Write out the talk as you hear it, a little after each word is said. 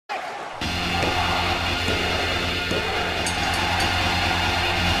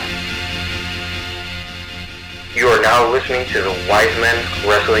are now listening to the Wise Men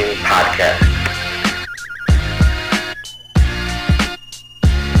Wrestling Podcast.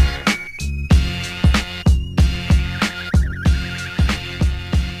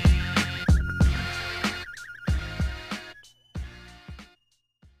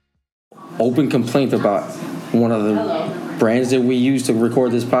 Open complaint about one of the brands that we use to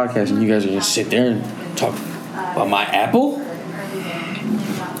record this podcast, and you guys are going to sit there and talk about my Apple?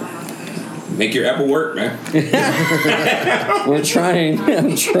 Make your Apple work, man. We're trying.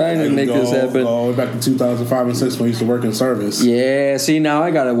 I'm trying to make this happen. Go back to 2005 and 6 when we used to work in service. Yeah, see, now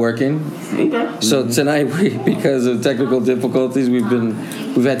I got it working. Okay. So tonight, because of technical difficulties,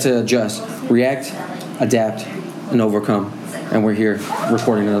 we've had to adjust, react, adapt, and overcome. And we're here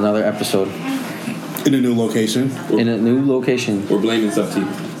recording another episode. In a new location. We're blaming Sub T.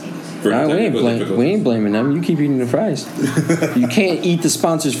 We ain't blaming them. You keep eating the fries. You can't eat the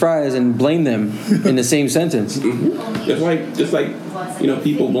sponsor's fries and blame them in the same sentence. Mm-hmm. Just like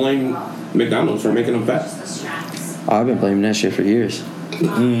people blame McDonald's for making them fat. Oh, I've been blaming that shit for years.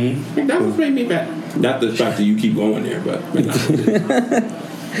 Mm-hmm. McDonald's made me fat. Not the fact that you keep going there, but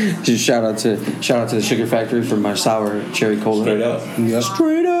just shout out to the Sugar Factory for my sour cherry cola. Straight up. Yeah.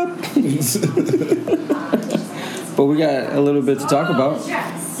 Straight up. But we got a little bit to talk about.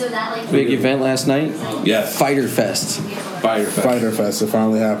 Big event last night. Yes. Fighter Fest. It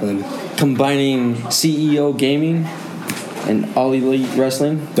finally happened. Combining CEO Gaming and All Elite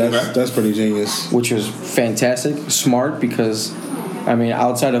Wrestling. That's pretty genius. Which was fantastic. Smart because,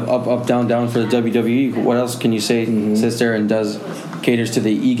 outside of up, down, down for the WWE, what else can you say sits there and caters to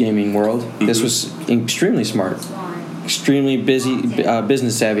the e-gaming world? Mm-hmm. This was extremely smart. Extremely busy,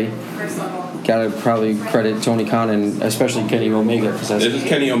 business savvy. Gotta probably credit Tony Khan and especially Kenny Omega. This is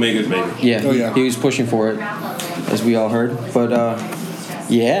Kenny Omega's baby. Yeah, he was pushing for it, as we all heard. But,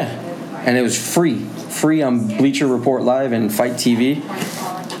 and it was free on Bleacher Report Live and Fight TV.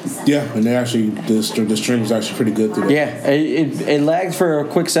 Yeah, and they actually, the stream was actually pretty good today. Yeah, it lagged for a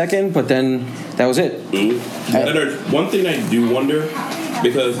quick second, but then that was it. Mm-hmm. One thing I do wonder,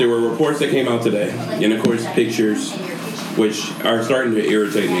 because there were reports that came out today, and of course pictures, which are starting to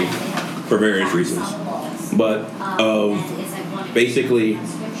irritate me for various reasons, but basically,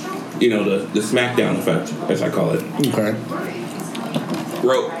 the SmackDown effect, as I call it. Okay.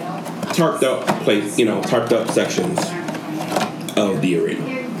 Wrote tarped up sections of the arena.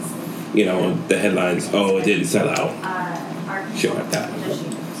 The headlines, it didn't sell out. Shit like that.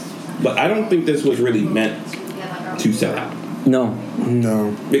 But I don't think this was really meant to sell out. No.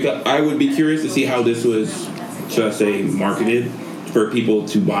 Because I would be curious to see how this was, should I say, marketed for people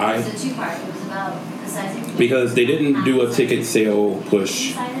to buy. Because they didn't do a ticket sale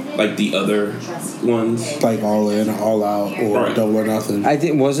push like the other ones. Like All In, All Out, or Double or Nothing. I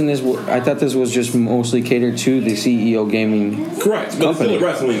thought this was just mostly catered to the CEO Gaming. Correct, but company. it's still a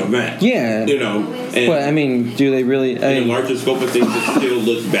wrestling event. Yeah. But do they really? In the larger scope of things, it still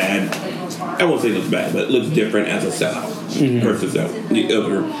looks bad. I won't say it looks bad, but it looks different as a sellout versus the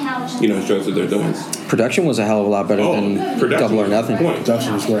other, shows that they're doing. Production was a hell of a lot better than Double or Nothing.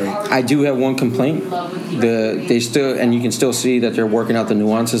 Production was great. I do have one complaint. They still, and you can still see that they're working out the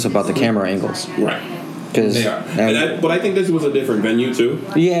nuances about the camera angles. Right. They are. But I think this was a different venue too.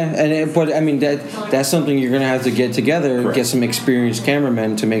 Yeah, that's something you're gonna have to get together, Correct. Get some experienced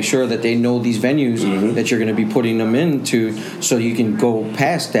cameramen to make sure that they know these venues that you're gonna be putting them into, so you can go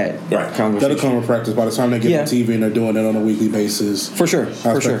past that conversation. That'll come with practice. By the time they get on TV and they're doing it on a weekly basis, for sure.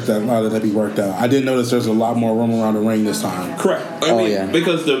 I expect that a lot of that be worked out. I did notice there's a lot more room around the ring this time. Correct.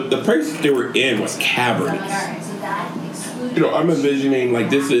 Because the place they were in was cavernous. I'm envisioning like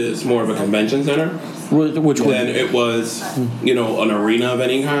this is more of a convention center. Which one? Then it was, an arena of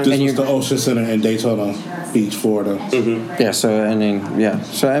any kind. This was the Ocean Center in Daytona Beach, Florida. Mm-hmm. Yeah.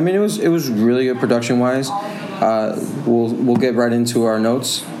 So it was really good production wise. We'll get right into our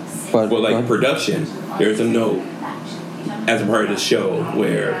notes, but production. There's a note as a part of the show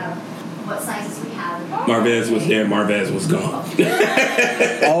where Marvez was there, Marvez was gone.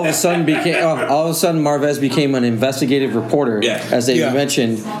 all of a sudden Marvez became an investigative reporter, as they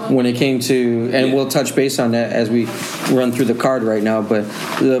mentioned when it came to, and we'll touch base on that as we run through the card right now. But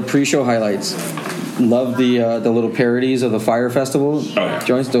the pre-show highlights, love the little parodies of the Fire Festival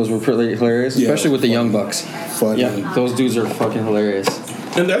joints. Those were pretty hilarious, especially with the Young Bucks. Funny. Yeah, those dudes are fucking hilarious.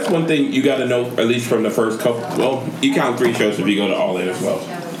 And that's one thing you got to know, at least from the first couple. Well, you count 3 shows if you go to All In as well.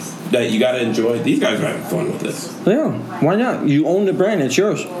 That you got to enjoy. These guys are having fun with this. Yeah, why not? You own the brand. It's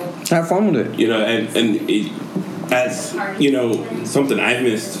yours. Have fun with it. As something I've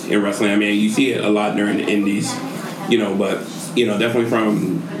missed in wrestling. You see it a lot during the indies, but definitely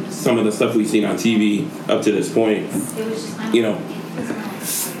from some of the stuff we've seen on TV up to this point,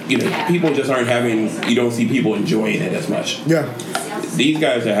 people just aren't you don't see people enjoying it as much. Yeah. These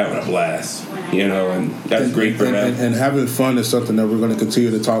guys are having a blast, and that's great for them. And having fun is something that we're going to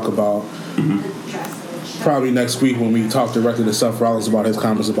continue to talk about. Probably next week when we talk directly to Seth Rollins about his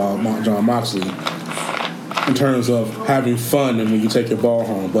comments about Jon Moxley in terms of having fun and when you take your ball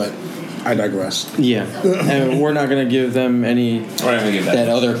home. But I digress. Yeah, and we're not going to give them that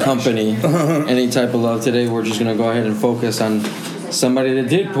other company any type of love today. We're just going to go ahead and focus on somebody that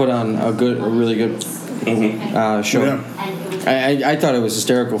did put on a really good show. Yeah. I thought it was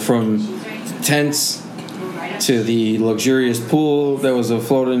hysterical, from tents to the luxurious pool that was a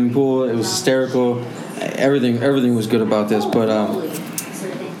floating pool. It was hysterical. Everything was good about this. But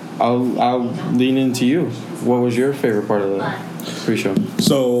I'll lean into you. What was your favorite part of the pre-show?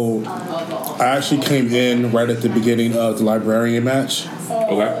 So I actually came in right at the beginning of the Librarian match.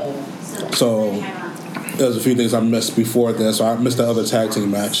 Okay. So there was a few things I missed before this. So I missed the other tag team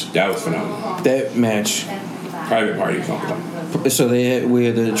match. That was phenomenal. That match. Private Party. So we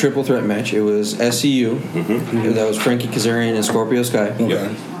had the triple threat match. It was SCU. Mm-hmm. That was Frankie Kazarian and Scorpio Sky.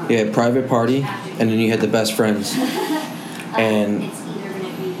 Okay. You had Private Party, and then you had the Best Friends. And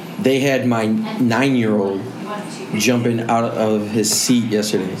they had my 9-year-old jumping out of his seat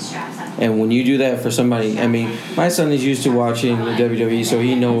yesterday. And when you do that for somebody, my son is used to watching the WWE, so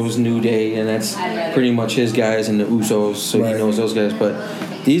he knows New Day, and that's pretty much his guys, and the Usos, so he knows those guys.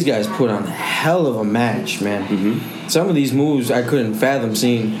 But these guys put on a hell of a match, man. Mm-hmm. Some of these moves I couldn't fathom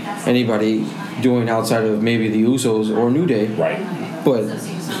seeing anybody doing outside of maybe the Usos or New Day. Right. But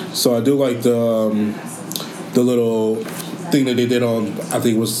so I do like the little thing that they did on, I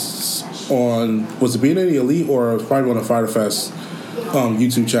think it was it Being in the Elite or probably on the Fyter Fest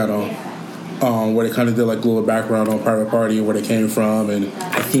YouTube channel, where they kind of did like a little background on Private Party and where they came from, and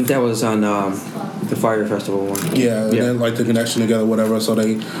I think that was on the Fyter Festival one. Yeah, and then like the connection together, whatever. So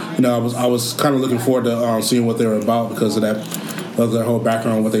they, I was kind of looking forward to seeing what they were about because of that. Of their whole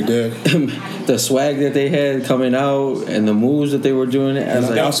background, what they did, the swag that they had coming out, and the moves that they were doing.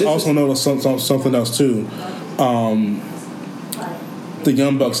 I also noticed something else too. The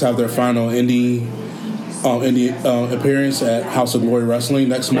Young Bucks have their final indie appearance at House of Glory Wrestling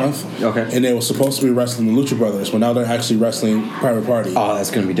next month. Okay, and they were supposed to be wrestling the Lucha Brothers, but now they're actually wrestling Private Party. Oh,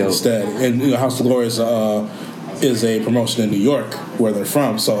 that's gonna be dope. Instead, and House of Glory is a promotion in New York where they're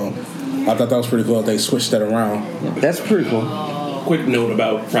from. So I thought that was pretty cool that they switched that around. Yeah, that's pretty cool. Quick note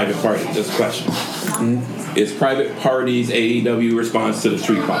about Private Party, just a question. Mm-hmm. Is Private Party's AEW response to the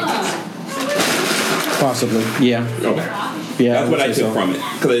Street Profits? Possibly. Yeah. Okay. Yeah, that's what I took from it.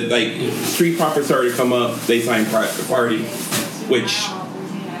 Because Street Profits already come up, they signed Private Party, which,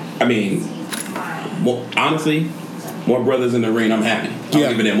 honestly, more brothers in the ring, I'm happy. I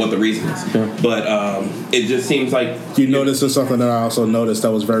don't even know what the reason is. Yeah. But it just seems like... You notice there's something that I also noticed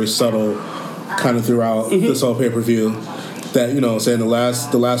that was very subtle kind of throughout this whole pay-per-view. That, saying the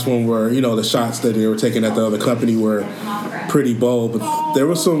last one were, the shots that they were taking at the other company were pretty bold, but there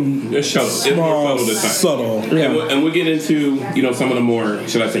was some small, subtle. Yeah. And we'll get into, some of the more,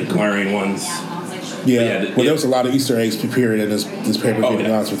 should I say, glaring ones. Yeah. There was a lot of Easter eggs, period, in this pay-per-view, to be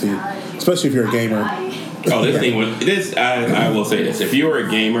honest with you. Especially if you're a gamer. I will say this. If you were a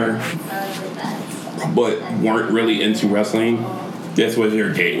gamer, but weren't really into wrestling, this was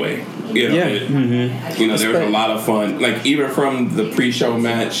your gateway. There was a lot of fun. Like, even from the pre-show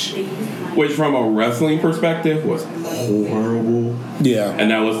match, which from a wrestling perspective was horrible. Yeah.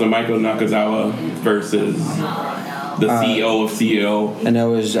 And that was the Michael Nakazawa versus the CEO of CEO. And that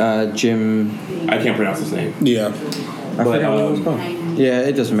was Jim... I can't pronounce his name. Yeah. I forgot what it was called. Yeah,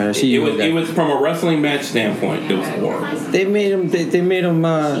 it doesn't matter. It was from a wrestling match standpoint, it was horrible. They made him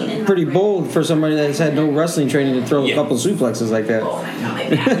pretty bold for somebody that's had no wrestling training to throw a couple suplexes like that.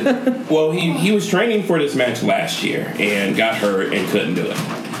 Well, he was training for this match last year and got hurt and couldn't do it.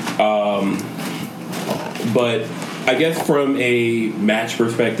 But I guess from a match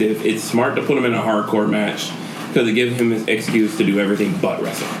perspective, it's smart to put him in a hardcore match because it gives him an excuse to do everything but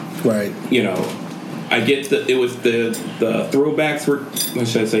wrestle. Right. I get the throwbacks were, what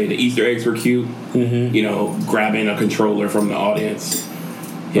should I say, the Easter eggs were cute. Mm-hmm. Grabbing a controller from the audience.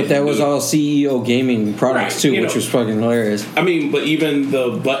 But that was all CEO gaming products too, which was fucking hilarious. But even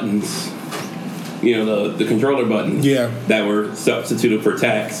the buttons, the controller buttons that were substituted for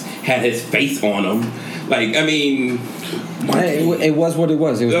text had his face on them. It was what it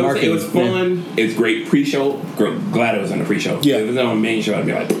was. It was marketing. It was fun. Yeah. It's great pre-show. Glad it was on the pre-show. Yeah. If it was on the main show, I'd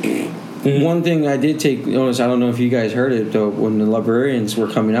be like... Mm-hmm. One thing I did take notice, I don't know if you guys heard it, though, when the Librarians were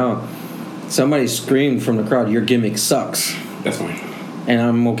coming out, somebody screamed from the crowd, "Your gimmick sucks." That's fine. And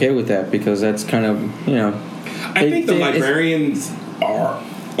I'm okay with that because that's kind of, you know. I think the librarians are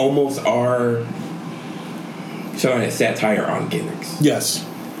showing a satire on gimmicks. Yes.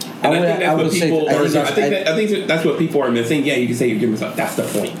 And I think that's what people are missing. Yeah, you can say your gimmicks. That's the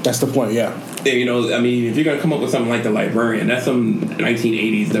point. That's the point, yeah. You know, I mean, if you're going to come up with something like the librarian, that's some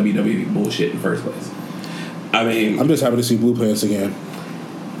 1980s WWE bullshit in the first place. I mean... I'm just happy to see Blue Pants again.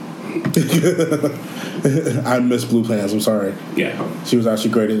 I miss Blue Pants, I'm sorry. Yeah. She was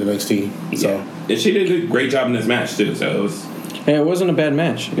actually great at NXT. So. Yeah. And she did a great job in this match, too, so it was... Yeah, it wasn't a bad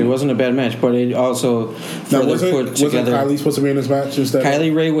match. It wasn't a bad match, but it also further put together. Wasn't Kylie supposed to be in this match instead?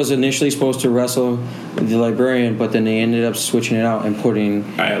 Kylie Rae was initially supposed to wrestle the librarian, but then they ended up switching it out and putting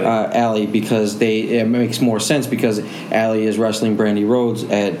Allie because it makes more sense because Allie is wrestling Brandy Rhodes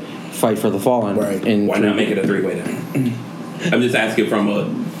at Fight for the Fallen. Right. Why not make it a 3-way then? I'm just asking from a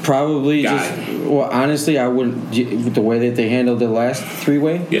probably guy. Well, honestly, I wouldn't. With the way that they handled the last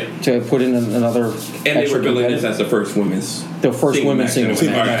 3-way, to put in another. And they were billing this as the first women's single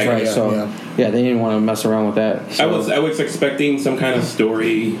match. Right. So they didn't want to mess around with that. So. I was expecting some kind of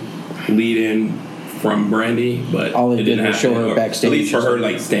story lead in from Brandy, but all they did was show her backstage. At least for her,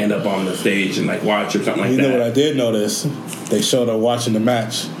 like stand up on the stage and like watch or something like that. You know what I did notice? They showed her watching the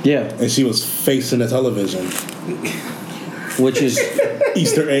match. Yeah, and she was facing the television. Which is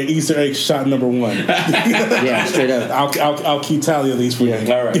Easter egg shot number 1. Yeah, straight up. I'll keep tally of these for you.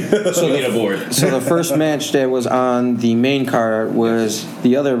 All right. So the first match that was on the main card was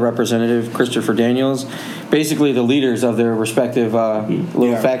the other representative, Christopher Daniels, basically the leaders of their respective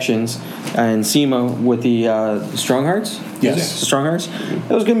little factions, and SEMA with the Strong Hearts. Yes, the Strong Hearts. It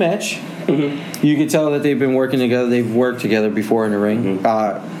was a good match. Mm-hmm. You could tell that they've been working together. They've worked together before in the ring.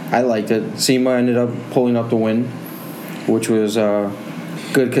 Mm-hmm. I liked it. SEMA ended up pulling up the win, which was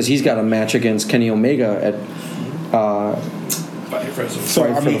good because he's got a match against Kenny Omega at Fight for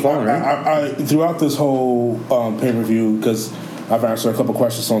the Fallen, right? I throughout this whole pay-per-view, because I've answered a couple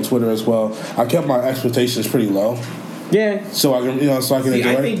questions on Twitter as well, I kept my expectations pretty low. Yeah. So I can enjoy it.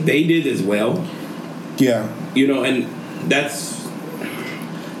 I think they did as well. Yeah. You know, and that's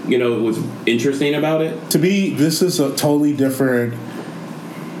what's interesting about it. To me, this is a totally different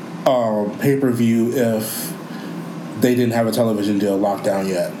pay-per-view if they didn't have a television deal locked down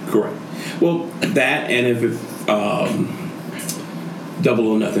yet. Correct. Well, that and if Double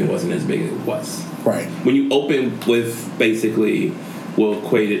or Nothing wasn't as big as it was. Right. When you open with basically, we'll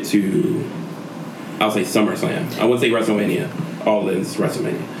equate it to, I'll say SummerSlam. I wouldn't say WrestleMania. All in's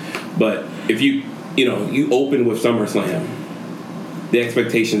WrestleMania. But if you open with SummerSlam, the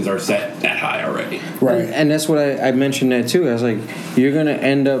expectations are set that high already. Right. And that's what I mentioned that too. I was like, you're going to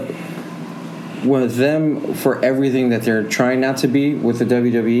end up with them for everything that they're trying not to be with the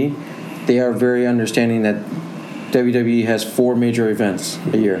WWE. They are very understanding that WWE has 4 major events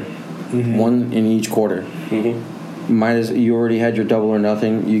a year, one in each quarter. Mm-hmm. You already had your Double or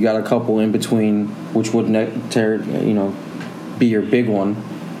Nothing. You got a couple in between, which would be your big one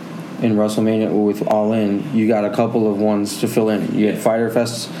in WrestleMania with All In. You got a couple of ones to fill in. You had Fyter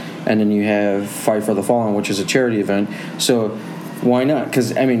Fest, and then you have Fight for the Fallen, which is a charity event. So why not?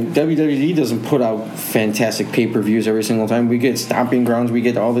 Because, I mean, WWE doesn't put out fantastic pay-per-views every single time. We get Stomping Grounds, we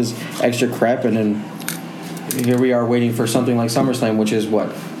get all this extra crap, and then here we are waiting for something like SummerSlam, which is,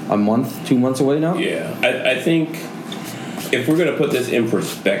 what, a month, 2 months away now? Yeah. I think if we're going to put this in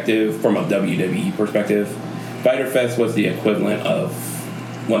perspective, from a WWE perspective, Fyter Fest was the equivalent of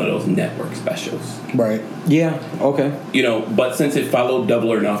one of those network specials. Right. Yeah, okay. But since it followed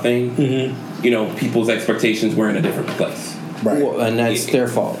Double or Nothing, people's expectations were in a different place. Right. Well, and that's their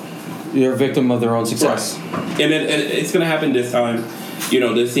fault. You're a victim of their own success. Right. And it's going to happen this time.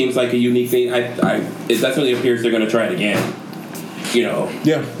 This seems like a unique thing. It definitely appears they're going to try it again.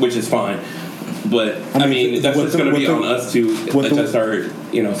 Yeah. Which is fine. But, I mean that's just going to be on us to adjust our,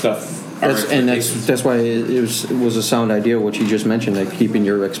 stuff. That's why it was a sound idea, what you just mentioned, like keeping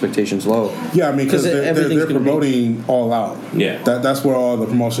your expectations low. Yeah, I mean, because they're promoting All Out. Yeah, that's where all the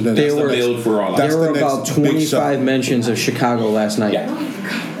promotion is. They were build for All Out. There were about 25 mentions of Chicago last night. Yeah.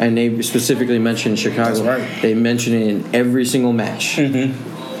 And they specifically mentioned Chicago. That's right. They mentioned it in every single match.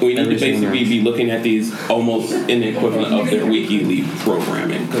 Mm-hmm. We need to basically be looking at these almost in the equivalent of their weekly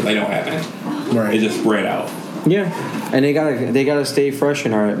programming, because they don't have it. Right. It's just spread out. Yeah, and they gotta stay fresh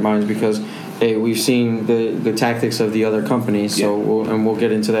in our minds because we've seen the tactics of the other companies. So we'll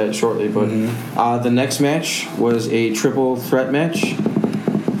get into that shortly. But the next match was a triple threat match.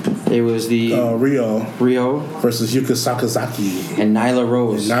 It was the Rio versus Yuka Sakazaki and Nyla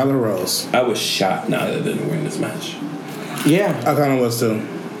Rose. I was shocked Nyla didn't win this match. Yeah, I kind of was too.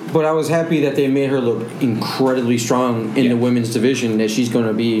 But I was happy that they made her look incredibly strong in the women's division. That she's going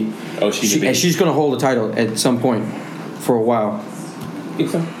to be. And she's going to hold the title at some point for a while. Think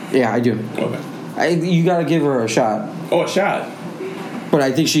so? Yeah, I do. Okay. You got to give her a shot. Oh, a shot. But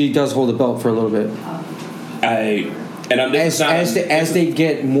I think she does hold the belt for a little bit. As they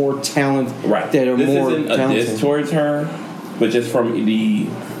get more talent, that are more isn't talented. A diss towards her, but just from the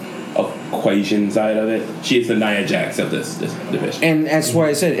equation side of it, she is the Nia Jax of this division. And that's why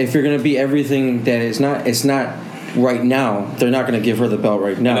I said, if you're going to be everything that it's not right now, they're not going to give her the belt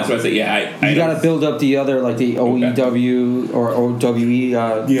right now. And that's why I said, you got to build up the other, like the OEW or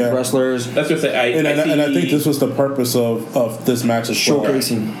OWE wrestlers. That's what I say. And I think this was the purpose of this match as well.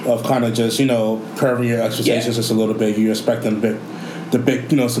 Showcasing. Of kind of just, curving your expectations just a little bit. You expect them the big,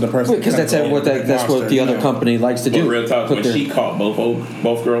 so the person. Because that's what the other company likes to do. But real talk, when she caught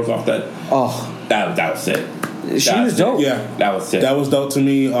both girls off that, that was sick. She was dope. Yeah, that was sick. That was dope to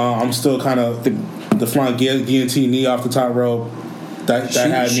me. I'm still kind of the flying guillotine knee off the top rope. That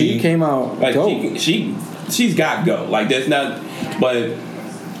had me. She came out like dope. She's got go. Like there's not, but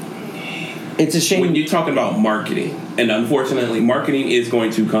it's a shame when you're talking about marketing, and unfortunately, marketing is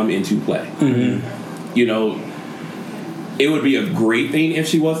going to come into play. Mm-hmm. It would be a great thing if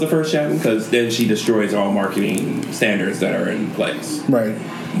she was the first champion, because then she destroys all marketing standards that are in place. Right.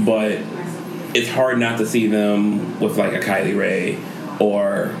 But it's hard not to see them with like a Kylie Ray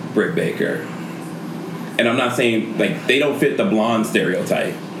or Britt Baker. And I'm not saying like they don't fit the blonde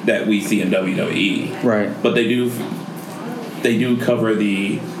stereotype that we see in WWE. Right. But they do cover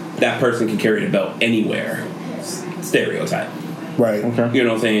that person can carry the belt anywhere stereotype. Right. Okay. You know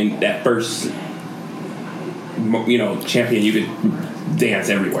what I'm saying? That first champion, you could dance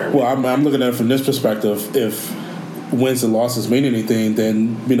everywhere. Well, I'm looking at it from this perspective. If wins and losses mean anything,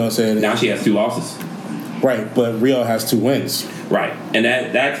 then saying now she has 2 losses. Right, but Rio has 2 wins. Right, and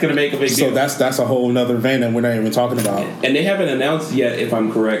that's going to make a big deal. So that's a whole other vein that we're not even talking about. And they haven't announced yet, if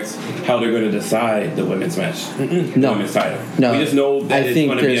I'm correct, how they're going to decide the women's match, the women's title. No, we just know that it's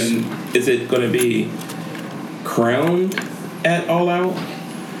going to be. Is it going to be crowned at All Out?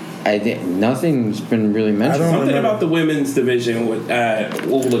 I think nothing's been really mentioned. Something about the women's division. We'll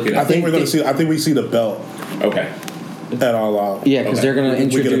look at it. I think we're going to see. I think we see the belt. Okay. At All Out. Yeah, because they're going to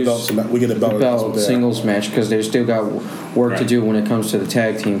introduce we get a belt singles match, because they still got work to do when it comes to the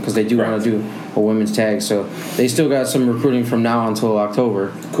tag team, because they do want to do a women's tag. So they still got some recruiting from now until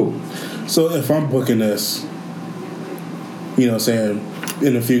October. Cool. So if I'm booking this, saying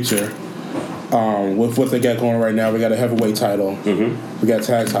in the future, with what they got going right now, we got a heavyweight title. Mm-hmm. We got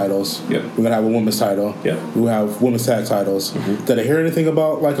tag titles. Yep. We're gonna have a women's title. Yep. We have women's tag titles. Mm-hmm. Did I hear anything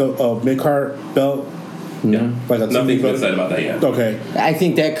about like a mid-card belt? No. Like nothing's been said about that yet. Okay. I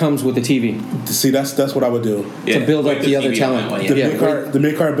think that comes with the TV. See, that's what I would do. To build up the other talent. The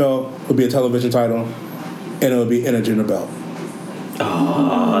mid-card belt would be a television title, and it would be an intergender belt.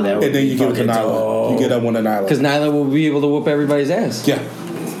 Oh, that would and then you give it to Nyla. You get that one to Nyla. Because Nyla will be able to whoop everybody's ass. Yeah.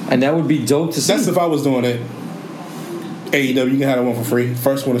 And that would be dope to see. That's if I was doing it. AEW, you can have that one for free.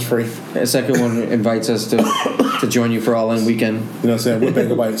 First one is free. The second one invites us to join you for All In Weekend. You know what I'm saying? With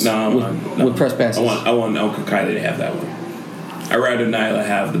Baker Bites. With press passes. I want Uncle Kylie to have that one. I'd rather Nyla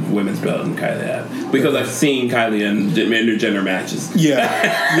have the women's belt than Kylie have. Because I've seen Kylie in intergender matches. Yeah.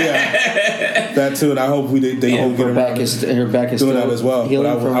 That too, and I hope they hope her back is doing that as well. But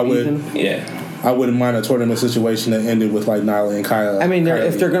I wouldn't mind a tournament situation that ended with like Nyla and Kylie. I mean,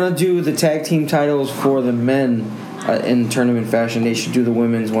 if they're gonna do the tag team titles for the men in tournament fashion, they should do the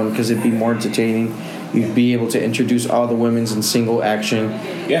women's one, because it'd be more entertaining. You'd be able to introduce all the women's in single action,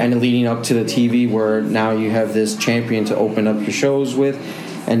 and leading up to the TV, where now you have this champion to open up your shows with,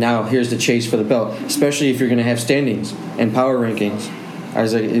 and now here's the chase for the belt. Especially if you're going to have standings and power rankings, I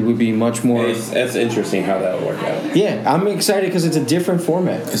was like, it would be much more. That's interesting how that would work out. Yeah, I'm excited because it's a different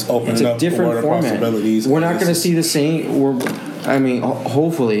format. It's opening up different possibilities. We're not going to see the same.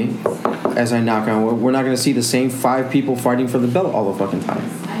 Hopefully, as I knock on wood, we're not going to see the same 5 people fighting for the belt all the fucking time.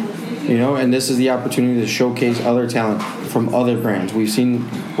 And this is the opportunity to showcase other talent from other brands. We've seen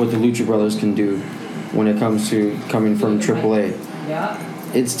what the Lucha Brothers can do when it comes to coming from AAA. Yeah.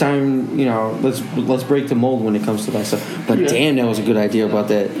 It's time, let's break the mold when it comes to that stuff. But damn, that was a good idea about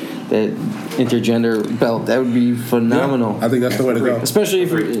that intergender belt. That would be phenomenal. Yeah, I think that's the way to go. Especially if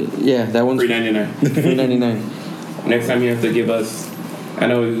that one's $3.99. $3.99. Next time you have to give us. I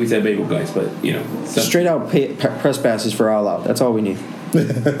know we said bagel guys, but straight out press passes for All Out. That's all we need.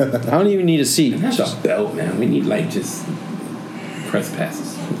 I don't even need a seat. That's a belt, man. We need just press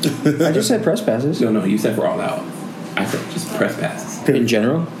passes. I just said press passes. No, you said for All Out. I said just press passes. In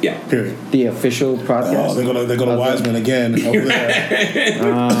general? Yeah. Period. The official podcast? Oh, they're gonna Wiseman again over there.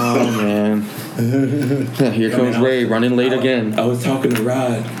 Oh, man. Here comes Ray running late again. I was talking to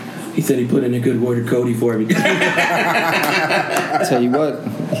Rod. He said he put in a good word to Cody for me. I tell you what,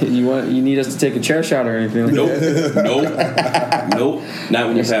 you need us to take a chair shot or anything? Nope. Not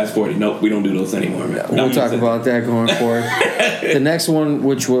when you pass 40. Nope, we don't do those anymore, man. We'll talk about that going forward. The next one,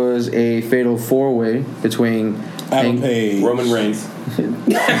 which was a fatal 4-way between Adam Page, Roman Reigns, Drew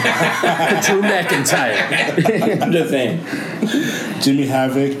McIntyre. I'm just saying. Jimmy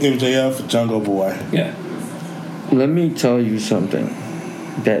Havoc, MJF, Jungle Boy. Yeah. Let me tell you something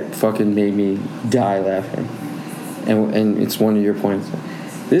that fucking made me die laughing, and it's one of your points.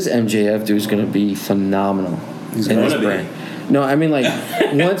 This MJF dude's gonna be phenomenal in this brand. No, I mean, like,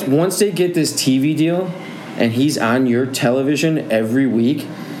 once they get this TV deal and he's on your television every week,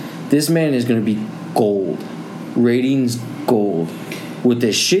 this man is gonna be gold, ratings gold, with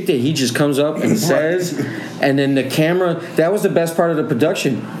the shit that he just comes up and says. And then the camera, that was the best part of the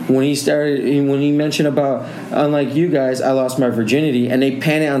production. When he mentioned about, unlike you guys, I lost my virginity, and they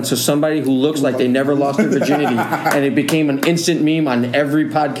pan it onto somebody who looks like they never lost their virginity, and it became an instant meme on every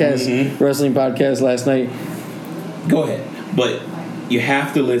podcast, wrestling podcast last night. Go ahead. But you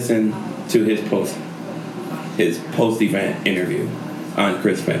have to listen to his post-event interview on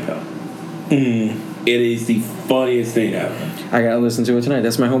Chris Van Pelt. It is the funniest thing ever. I gotta listen to it tonight.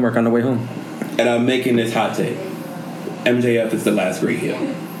 That's my homework on the way home. And I'm making this hot take. MJF is the last great heel.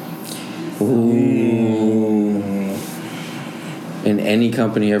 Ooh. In any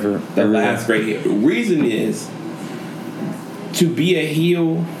company ever. The last great heel. The reason is, to be a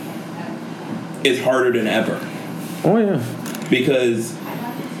heel is harder than ever. Oh, yeah. Because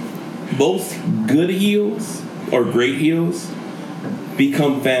most good heels or great heels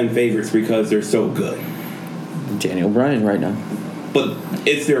become fan favorites because they're so good. Daniel Bryan right now. But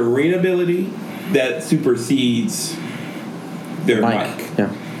it's their ring ability that supersedes their mic. Yeah.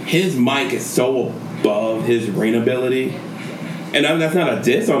 His mic is so above his ring ability. And that's not a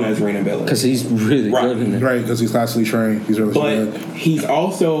diss on his ring ability. Because he's really good in it. Right, because he's classically trained. He's really good. But he's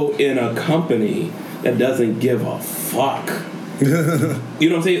also in a company that doesn't give a fuck. You know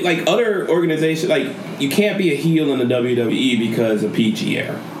what I'm saying? Like, other organizations, like, you can't be a heel in the WWE because of PG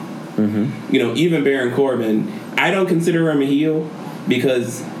era. You know, even Baron Corbin, I don't consider him a heel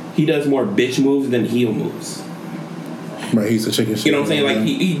because he does more bitch moves than heel moves. Right, he's the chicken shit. You know what I'm saying? Like,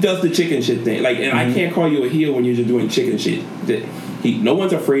 he does the chicken shit thing. Like, and I can't call you a heel when you're just doing chicken shit. No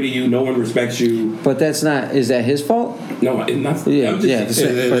one's afraid of you. No one respects you. But that's not... Is that his fault? No, it's not. Yeah,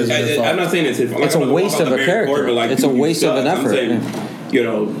 I'm not saying it's his fault. It's a waste of a character. It's a waste of an effort. I'm saying, you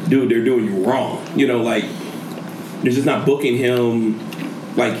know, dude, they're doing you wrong. You know, like, they're just not booking him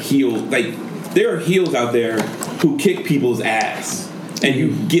like heel. Like, there are heels out there who kick people's ass. And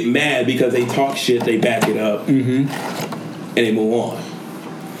you get mad because they talk shit, they back it up, and they move on.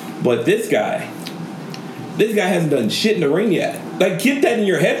 But this guy hasn't done shit in the ring yet. Like, get that in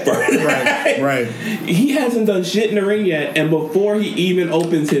your head first. Right. He hasn't done shit in the ring yet, and before he even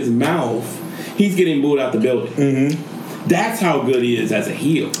opens his mouth, he's getting booed out the building. That's how good he is as a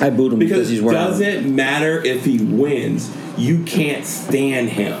heel. I booed him because he's wearing. It doesn't matter if he wins. You can't stand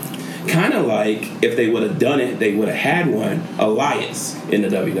him. Kind of like if they would have done it, they would have had one, Elias, in the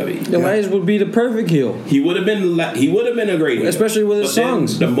WWE. Elias would be the perfect heel. He would have been a great heel. Especially with his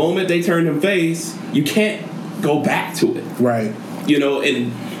songs. The moment they turned him face, you can't go back to it. Right. You know,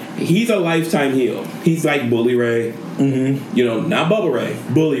 and he's a lifetime heel. He's like Bully Ray. You know, not Bubba Ray,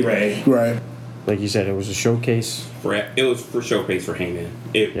 Bully Ray. Right. Like you said, it was a showcase. It was for showcase for Heyman.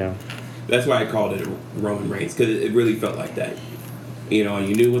 Yeah. That's why I called it Roman Reigns, because it really felt like that. You know, and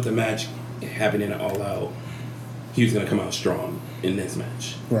you knew with the match happening all out, he was going to come out strong in this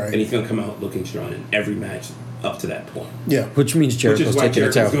match. Right. And he's going to come out looking strong in every match up to that point. Yeah. Which means Jericho's taking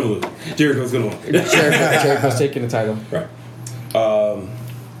the title. Jericho's going to win. Jericho's taking the title. Right.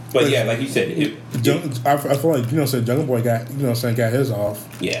 But yeah, like you said, I feel like Jungle Boy got got his off.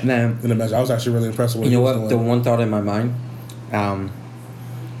 Yeah. Nah. In the match, I was actually really impressed with. You know what? The one thought in my mind,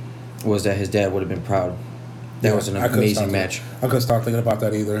 was that his dad would have been proud. That was an amazing match. I couldn't stop thinking about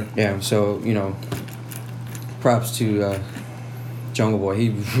that either. Yeah. So props to Jungle Boy. He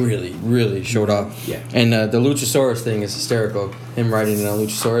really, really showed up. Yeah. And the Luchasaurus thing is hysterical. Him riding in a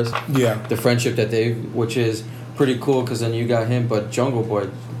Luchasaurus. Yeah. The friendship that which is pretty cool because then you got him, but Jungle Boy.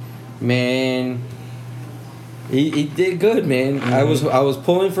 Man, he did good, man. I was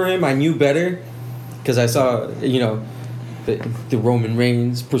pulling for him. I knew better because I saw the Roman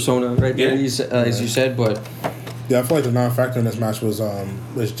Reigns persona right there, as you said. But yeah, I feel like the non-factor in this match was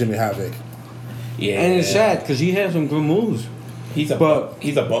Jimmy Havoc. Yeah, and it's sad because he has some good moves. He's a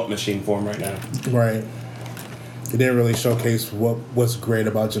bump machine for him right now. Right. He didn't really showcase what's great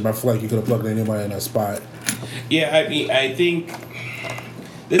about Jim. I feel like you could have plugged anybody in that spot. Yeah, I mean, I think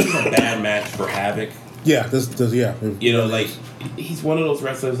this is a bad match for Havoc. Yeah, yeah. You know, like, he's one of those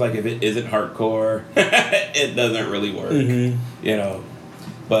wrestlers, like, if it isn't hardcore, it doesn't really work. Mm-hmm. You know.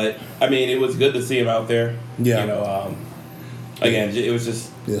 But, I mean, it was good to see him out there. Yeah. You know, again, it was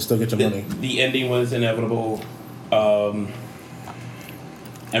just... Yeah, still get your money. The ending was inevitable.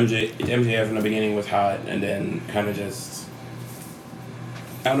 MJF in the beginning was hot, and then kind of just...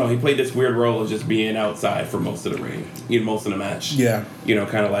 I don't know, he played this weird role of just being outside for most of the ring, most of the match. Yeah. You know,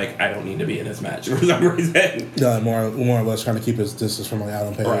 kind of like, I don't need to be in this match for some reason. Yeah, more or less trying to keep his distance from like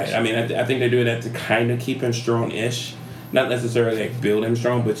Adam Page. Right. I mean, I think they do that to kind of keep him strong-ish. Not necessarily like build him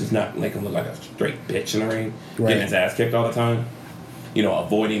strong, but just not make him look like a straight bitch in the ring, getting his ass kicked all the time. You know,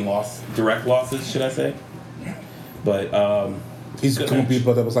 avoiding direct losses, should I say. But, he's a couple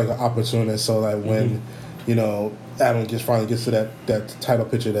people that was like an opportunist, so like when, you know, Adam finally gets to that title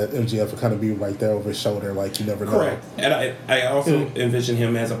picture, that MJF will kind of be right there over his shoulder, like you never know. Correct. And I also envision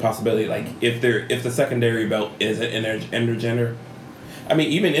him as a possibility, like if the secondary belt is an intergender, I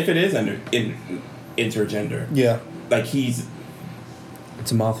mean, even if it is intergender, yeah, like it's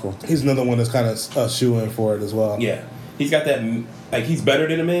a mouthful. He's another one that's kind of shoo-in for it as well. Yeah, he's got that, like, he's better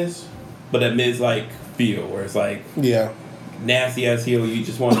than a Miz, but that Miz like feel where it's like, yeah, nasty ass heel, you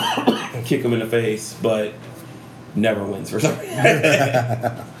just want to kick him in the face, but never wins for some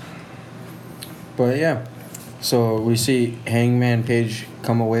reason. But yeah, so we see Hangman Page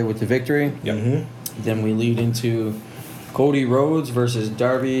come away with the victory. Yep. Mm-hmm. Then we lead into Cody Rhodes versus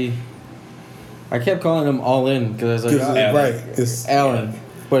Darby. I kept calling him All In because I was like, right, it's Allen.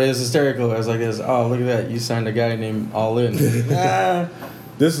 But it's hysterical. I was like, oh, look at that. You signed a guy named All In.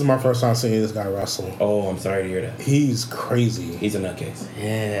 This is my first time seeing this guy wrestle. Oh, I'm sorry to hear that. He's crazy. He's a nutcase.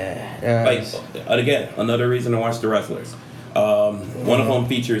 Yeah. Like, again, another reason to watch the wrestlers. One of them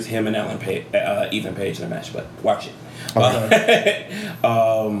features him and Ethan Page in a match, but watch it. Okay.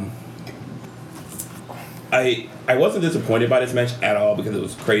 I wasn't disappointed by this match at all because it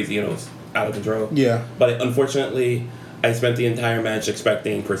was crazy and it was out of control. Yeah. But unfortunately, I spent the entire match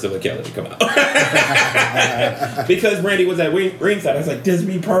expecting Priscilla Kelly to come out. Because Randy was at ringside. I was like, this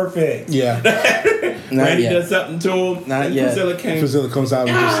be perfect. Yeah. Randy does something to him. Not yet. Priscilla comes out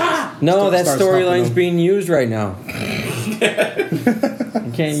and just... No, that storyline's being used right now. You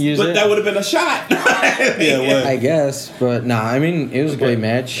can't use it. But that would have been a shot. Yeah, I guess. But nah, I mean, it was a great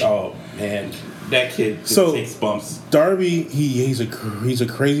match. Oh, man. That kid just takes bumps. Darby, he's a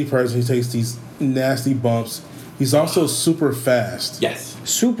crazy person. He takes these nasty bumps. He's also super fast. Yes,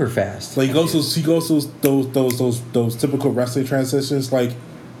 super fast. Like he goes through those typical wrestling transitions like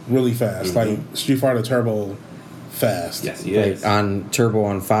really fast, like Street Fighter Turbo fast. Yes, he is. On Turbo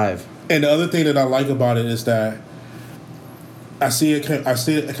on 5. And the other thing that I like about it is that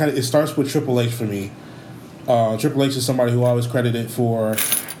it starts with Triple H for me. Triple H is somebody who I always credited for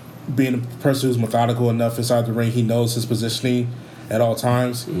being a person who's methodical enough inside the ring. He knows his positioning at all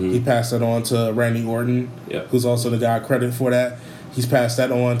times. Mm-hmm. He passed that on to Randy Orton, who's also the guy credited for that. He's passed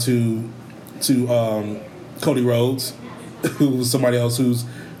that on to Cody Rhodes, who's somebody else who's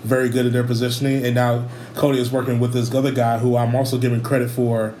very good at their positioning. And now Cody is working with this other guy who I'm also giving credit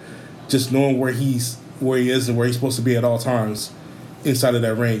for just knowing where he is and where he's supposed to be at all times inside of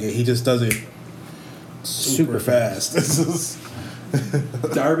that ring. And he just does it super fast.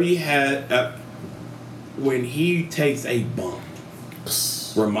 Darby had... when he takes a bump,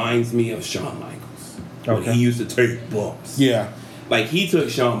 reminds me of Shawn Michaels. When he used to take bumps. Yeah. Like, he took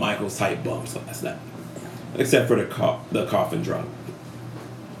Shawn Michaels type bumps last night. Except for the coffin drop.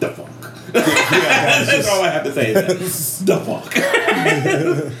 The fuck. That's all I have to say is that. The fuck.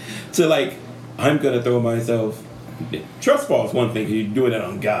 To, like, I'm going to throw myself... Trust fall is one thing, because you're doing it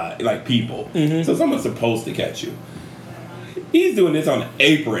on God, like people. Mm-hmm. So someone's supposed to catch you. He's doing this on the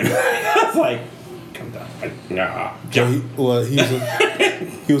apron. I was like... Nah. He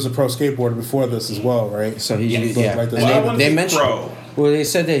was a pro skateboarder before this as well, right? So they mentioned. Pro. Well, they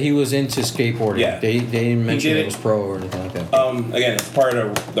said that he was into skateboarding. Yeah. They didn't mention it was pro or anything like that. Again, it's part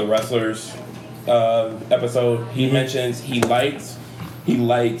of the Wrestlers episode. He mentions he likes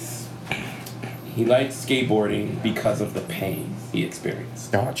skateboarding because of the pain he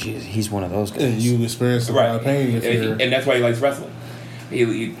experienced. Oh, jeez, he's one of those guys. And you experience a lot of pain, and that's why he likes wrestling.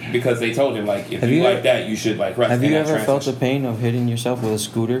 Because they told him, like, if you like that, you should, like, wrestle. Have you ever felt the pain of hitting yourself with a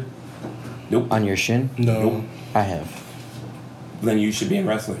scooter? Nope. On your shin? No. I have. then you should be in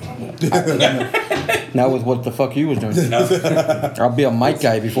wrestling. Now with what the fuck you was doing. I'll be a mic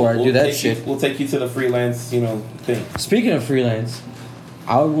guy before I do that shit. We'll take you to the freelance, thing. Speaking of freelance,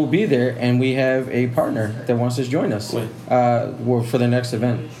 I will be there, and we have a partner that wants to join us. For the next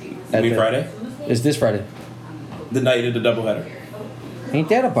event. Friday? It's this Friday. The night of the doubleheader. Ain't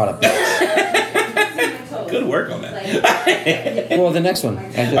that about a bitch? Good work on that. Well, the next one.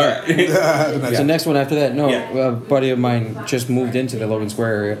 After that. The next one after that. No, a buddy of mine just moved into the Logan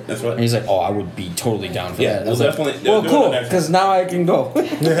Square area. That's right. And he's like, "Oh, I would be totally down for that." We'll definitely. Well, cool, because now I can go. But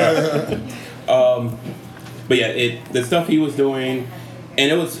yeah, the stuff he was doing,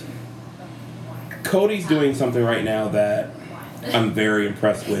 and it was. Cody's doing something right now that I'm very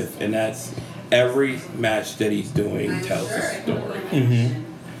impressed with, and that's every match that he's doing tells a story. Mm-hmm.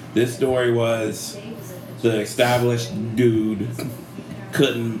 This story was the established dude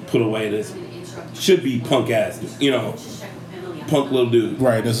couldn't put away this should be punk ass, punk little dude.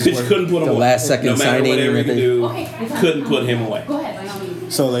 Right. This is couldn't put him the away. last second no matter signing. Whatever he could do, couldn't put him away.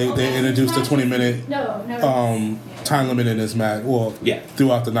 So they introduced a 20-minute time limit in this match. Well,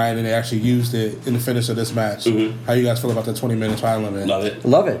 throughout the night, and they actually used it in the finish of this match. Mm-hmm. How you guys feel about the 20-minute time limit? Love it.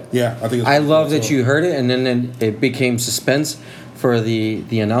 Love it. Yeah, I think. I love that you heard it, and then it became suspense for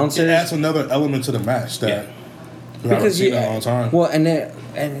the announcers. It adds another element to the match that we haven't seen in a long time. Well,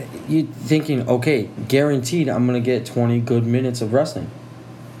 and you thinking, okay, guaranteed, I'm gonna get 20 good minutes of wrestling.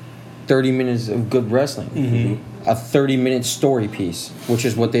 30 minutes of good wrestling. Mm-hmm. A 30-minute story piece, which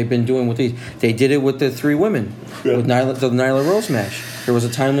is what they've been doing with these. They did it with the 3 women, with the Nyla Rose match. There was a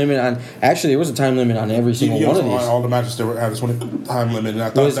time limit on. Actually, there was a time limit on every single one of these. All the matches that had a 20 time limit, and I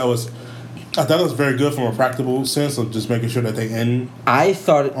thought that was very good from a practical sense of just making sure that they end. I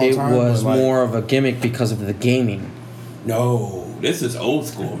thought it was more of a gimmick because of the gaming. No, this is old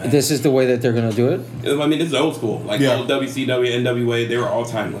school, man. This is the way that they're gonna do it. I mean, this is old school. Like old WCW, NWA, they were all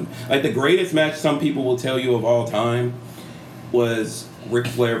time limit. Like the greatest match some people will tell you of all time was Ric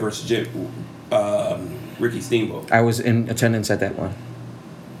Flair versus Ricky Steamboat. I was in attendance at that one.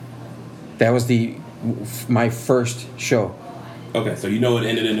 That was my first show. Okay, so it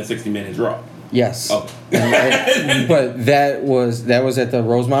ended in a 60-minute draw. Yes. Oh. But that was at the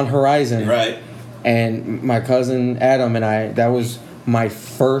Rosemont Horizon. Right. And my cousin Adam and that was my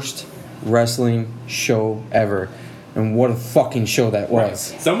first wrestling show ever. And what a fucking show that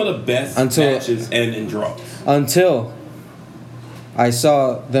was. Right. Some of the best matches end in draws. Until I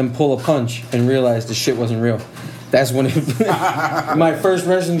saw them pull a punch and realized the shit wasn't real. That's when my first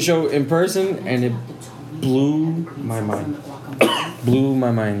wrestling show in person, and it blew my mind. Blew my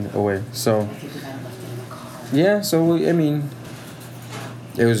mind away. So, yeah, I mean,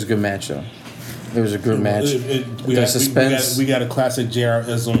 it was a good match, though. It was a good match. Suspense. We got a classic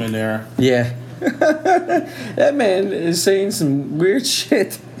JR-ism in there. Yeah. That man is saying some weird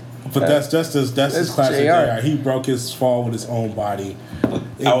shit. But that's his classic JR. He broke his fall with his own body.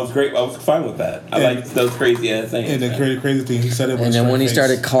 I was fine with that. I liked those crazy ass things. And the crazy thing, he said it was. And then when he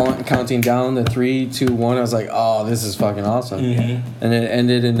started counting down the 3, 2, 1, I was like, "Oh, this is fucking awesome!" Mm-hmm. And it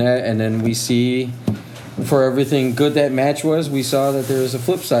ended in that. And then we see, for everything good that match was, we saw that there was a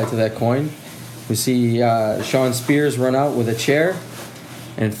flip side to that coin. We see Shawn Spears run out with a chair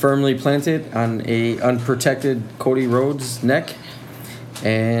and firmly planted on a unprotected Cody Rhodes' neck.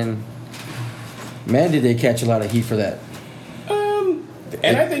 And man, did they catch a lot of heat for that.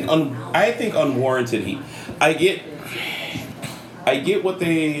 And I think unwarranted heat. I get what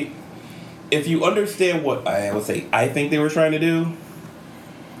they. If you understand what I think they were trying to do.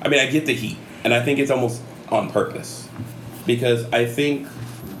 I mean, I get the heat, and I think it's almost on purpose, because I think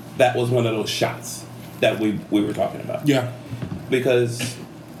that was one of those shots that we were talking about. Yeah. Because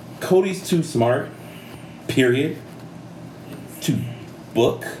Cody's too smart, period, to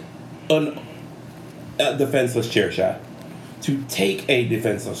book a defenseless chair shot, to take a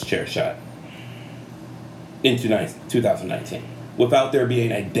defenseless chair shot in 2019 without there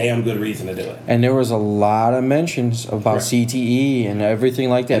being a damn good reason to do it. And there was a lot of mentions about CTE and everything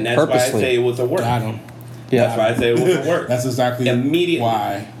like that. And that's purposely. why I say it was a work. Got him. Yeah. That's why I say it was a work. That's exactly immediately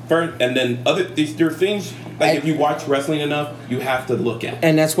why. First, and then there are things like if you watch wrestling enough, you have to look at.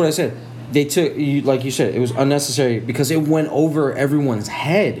 And that's what I said. They took, like you said, it was unnecessary because it went over everyone's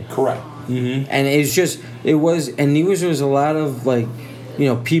head. Correct. Mm-hmm. And there was a lot of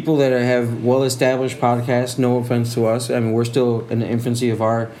people that have well-established podcasts. No offense to us. I mean, we're still in the infancy of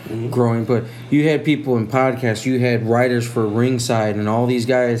our growing. But you had people in podcasts. You had writers for Ringside and all these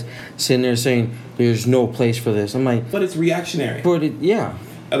guys sitting there saying, "There's no place for this." I'm like, but it's reactionary. But yeah,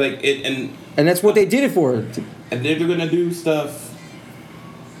 like it, and that's what they did it for. And they're gonna do stuff.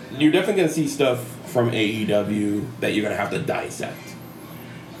 You're definitely gonna see stuff from AEW that you're gonna have to dissect.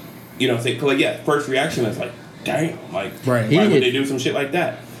 You know what I'm saying? 'Cause like, yeah, first reaction is like, dang, like, right. why would they do some shit like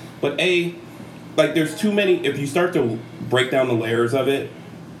that? But like, there's too many. If you start to break down the layers of it,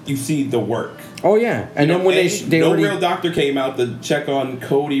 you see the work. Oh yeah, and then when they no already... real doctor came out to check on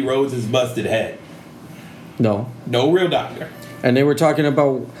Cody Rhodes' busted head. No real doctor. And they were talking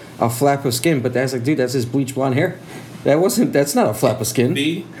about a flap of skin, but that's like, dude, that's his bleach blonde hair. That's not a flap of skin.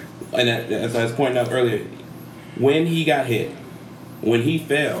 And as I was pointing out earlier, when he got hit, when he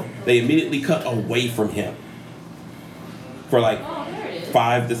fell, they immediately cut away from him for like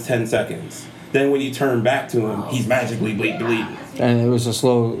 5 to 10 seconds. Then when you turn back to him, he's magically bleeding. And it was a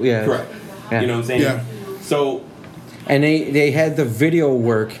slow, yeah. Correct. Yeah. You know what I'm saying? Yeah. So. And they had the video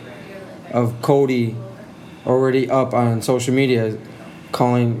work of Cody already up on social media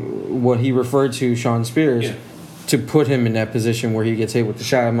calling what he referred to Shawn Spears to put him in that position where he gets hit with the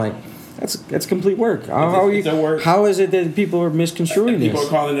shot. I'm like, that's complete work. How is it that people are misconstruing this? People are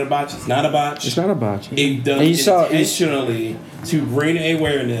calling it a botch. It's not a botch. It's not a botch. It's done intentionally to bring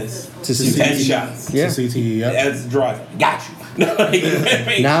awareness to headshots. Yeah. To CTE, yeah. As drive. Got you.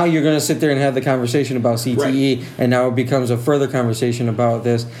 Now you're going to sit there and have the conversation about CTE, right. And now it becomes a further conversation about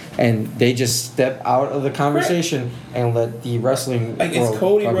this, and they just step out of the conversation and let the wrestling like, is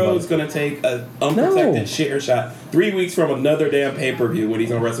Cody Rhodes going to take an unprotected share shot 3 weeks from another damn pay-per-view when he's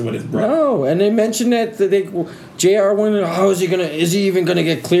going to wrestle with his brother? No, and they mentioned that JR went, is he even going to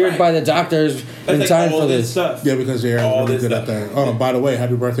get cleared by the doctors in time for this? Stuff. Yeah, because JR is really good at that. Oh, by the way,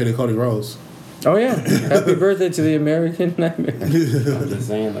 happy birthday to Cody Rhodes. Oh yeah, happy birthday to the American Nightmare. I'm just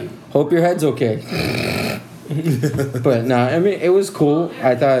saying, like, hope your head's okay. But I mean, it was cool.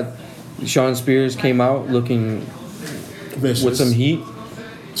 I thought Shawn Spears came out looking vicious with some heat.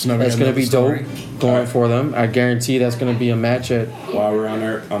 That's going to be dope going for them. I guarantee that's going to be a match at. While we're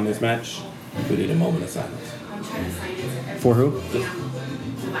on this match, we did a moment of silence. For who?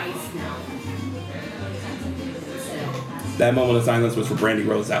 That moment of silence was for Brandy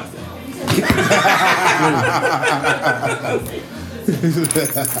Rhodes' outfit.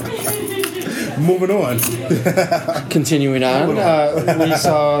 Moving on. Continuing on, we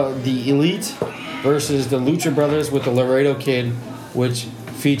saw the Elite versus the Lucha Brothers with the Laredo Kid, which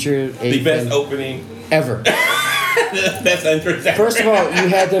featured the best opening ever. Best entrance ever. First of all, you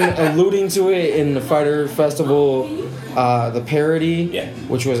had them alluding to it in the Fighter Festival, the parody,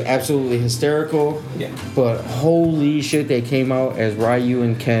 which was absolutely hysterical. Yeah. But holy shit, they came out as Ryu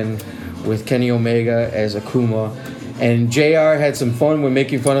and Ken, with Kenny Omega as Akuma, and JR had some fun with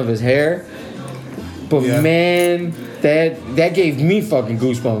making fun of his hair. But man, that gave me fucking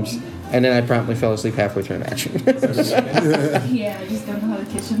goosebumps. And then I promptly fell asleep halfway through the match. Yeah, I just don't know how the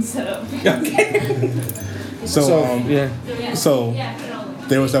kitchen's set up. Okay. So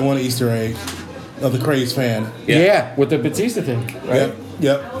there was that one Easter egg of the Craze fan. Yeah, with the Batista thing. Right?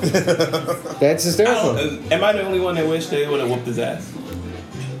 Yep. That's hysterical. Am I the only one that wished they would have whooped his ass?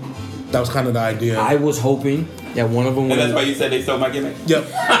 That was kind of the idea. I was hoping that one of them would. And that's why you said they stole my gimmick? Yep.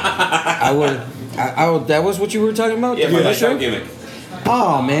 I would. That was what you were talking about? Yeah, my show gimmick.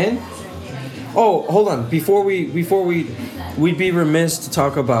 Oh, man. Oh, hold on. Before we'd be remiss to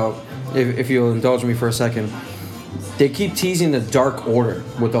talk about, if you'll indulge me for a second, they keep teasing the Dark Order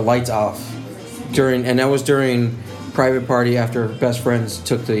with the lights off and that was during Private Party after Best Friends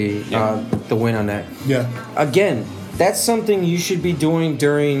took the win on that. Yeah. Again, that's something you should be doing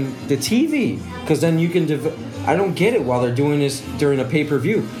during the TV, because then you can. I don't get it while they're doing this during a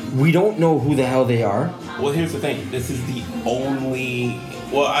pay-per-view. We don't know who the hell they are. Well, here's the thing. This is the only.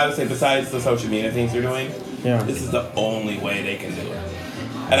 Well, I would say besides the social media things they're doing, this is the only way they can do it.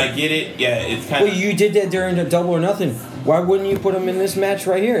 And I get it. Yeah, it's kind of. Well, you did that during the Double or Nothing. Why wouldn't you put them in this match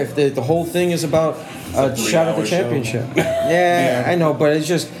right here if the whole thing is about a shot at the championship? Yeah, I know, but it's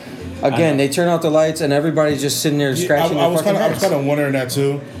just. Again, they turn out the lights and everybody's just sitting there scratching their fucking heads. I was kind of wondering that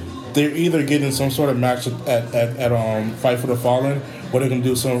too. They're either getting some sort of match at Fight for the Fallen, or they're gonna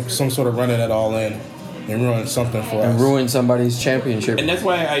do some sort of run-in at All In and ruin something for us. And ruin somebody's championship. And that's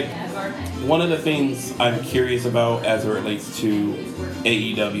why one of the things I'm curious about as it relates to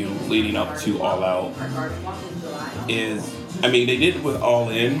AEW leading up to All Out is, I mean, they did it with All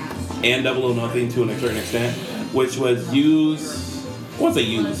In and Double or Nothing to a certain extent, which was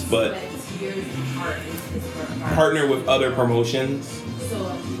but partner with other promotions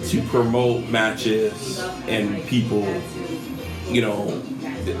to promote matches and people,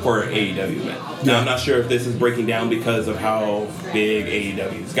 for AEW event. Now, I'm not sure if this is breaking down because of how big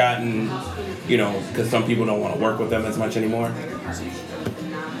AEW's gotten, because some people don't want to work with them as much anymore.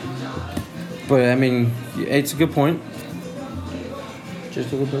 But, I mean, it's a good point.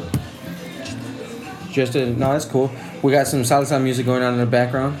 Just a little bit. No, that's cool. We got some salsa music going on in the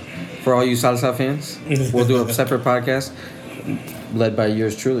background for all you salsa fans. We'll do a separate podcast led by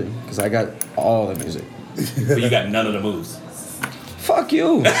yours truly because I got all the music. But you got none of the moves. Fuck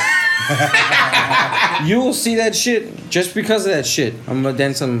you. You will see that shit just because of that shit. I'm gonna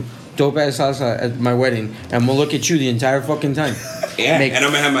dance some dope ass salsa at my wedding, and I'm gonna look at you the entire fucking time. Yeah, and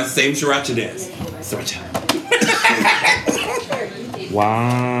I'm gonna have my same sriracha dance. Sriracha.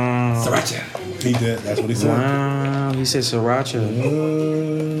 Wow. Sriracha. He did. That's what he said. Wow. He said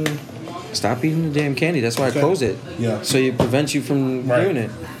sriracha. Stop eating the damn candy. That's why I closed it. Yeah. So it prevents you from doing it.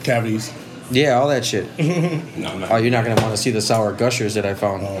 Cavities. Yeah, all that shit. No, I'm not. Oh, you're not gonna want to see the sour gushers that I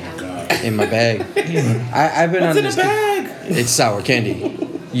found Oh my god. in my bag. I've been What's on in this. the bag? It's sour candy.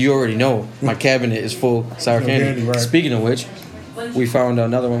 You already know my cabinet is full sour candy. Right. Speaking of which, we found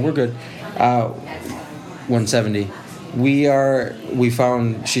another one. We're good. 170. We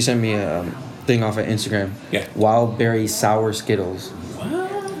found. She sent me a thing off of Instagram. Yeah. Wild berry sour Skittles.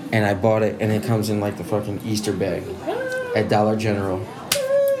 What? And I bought it, and it comes in like the fucking Easter bag at Dollar General.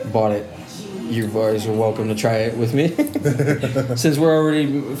 Bought it. You boys are welcome to try it with me. Since we're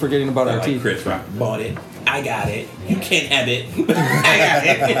already forgetting about our Like teeth. Chris Rock bought it. I got it. You can't have it. I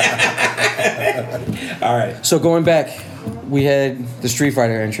got it. All right. So going back, we had the Street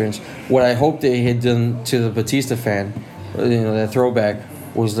Fighter entrance. What I hope they had done to the Batista fan, that throwback,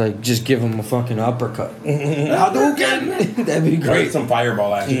 was like just give him a fucking uppercut. That'd be great. Some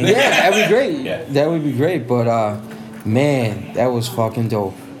fireball action. Yeah, that'd be great. Yeah. That would be great. But man, that was fucking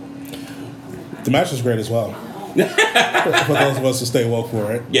dope. The match was great as well. For those of us who stay woke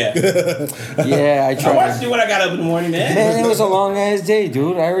for it. Yeah. Yeah, I I tried. watched it when I got up in the morning, man. Man, it was a long ass day,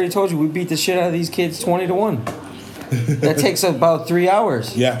 dude. I already told you we beat the shit out of these kids 20-1. That takes about 3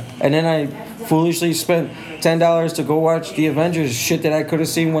 hours. Yeah. And then I foolishly spent $10 to go watch the Avengers, shit that I could have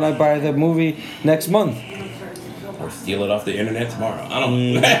seen when I buy the movie next month. Or steal it off the internet tomorrow. I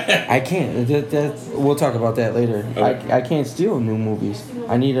don't know. I can't. We'll talk about that later. Okay. I can't steal new movies.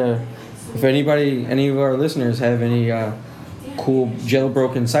 I need a. If any of our listeners have any cool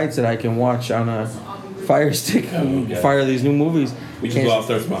jailbroken sites that I can watch on a Fire Stick and fire these new movies. We just lost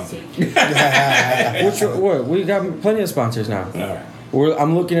our sponsor. What? We got plenty of sponsors now. All right.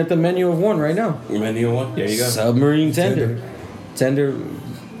 I'm looking at the menu of one right now. Menu one? There you go. Submarine Tender.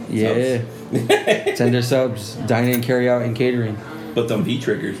 Yeah. Tender subs. Dine and carry out and catering. But them V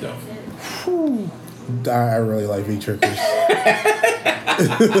triggers though. I really like V-Trickers.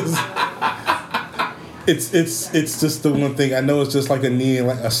 It's just the one thing. I know it's just like a knee,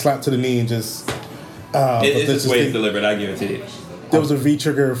 like a slap to the knee, and just. It's just way it's delivered. I give it to you. There was a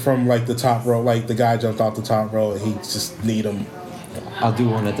V-Trigger from like the top row, like the guy jumped off the top row and he just kneed him. I'll do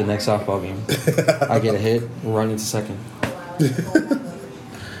one at the next softball game. I get a hit, run into second.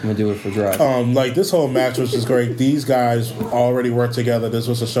 I'm gonna do it for drive. Like this whole match was just great. These guys already worked together. This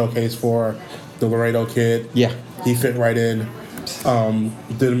was a showcase for the Laredo kid. Yeah. He fit right in.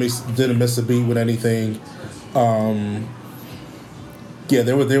 Didn't miss a beat with anything. Yeah,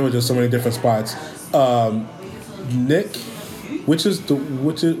 there were just so many different spots. Nick, which Nick's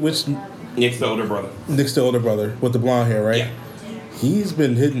the older brother. Nick's the older brother with the blonde hair, right? Yeah. He's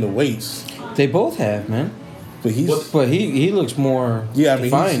been hitting the weights, They both have, man. but he looks more. Yeah, I mean,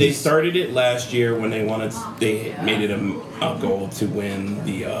 defined. They started it last year when they made it a goal to win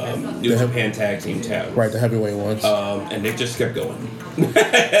the New Japan Tag Team title. right, the heavyweight ones. And they just kept going.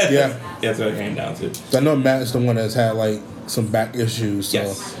 Yeah, That's what it came down to. I know Matt is the one that's had like some back issues, so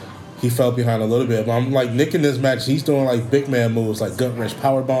Yes. he fell behind a little bit. But I'm like Nick in this match, he's doing like big man moves, like gut wrench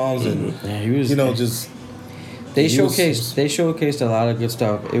power bombs, and Yeah, he was. just. They he was- showcased a lot of good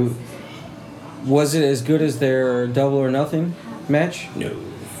stuff. Was it as good as their Double or Nothing match? No.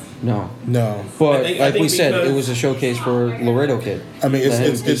 No. No, But I like we think said, because- it was a showcase for Laredo Kid. I mean Let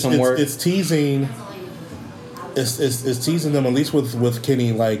him do some work. it's teasing. It's teasing them at least with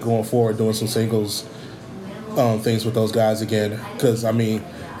Kenny like going forward doing some singles things with those guys again, because I mean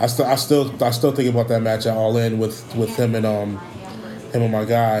I still think about that match at All In with him and my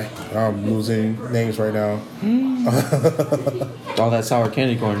guy. I'm losing names right now. All that sour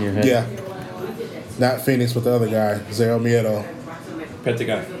candy going in your head. Yeah, not Phoenix, but the other guy, Zero Miedo.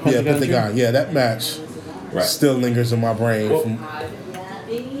 Pentagon. Yeah, Pentagon. Yeah, that match Right. still lingers in my brain. Well,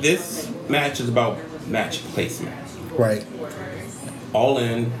 this match is about match placement. Right. All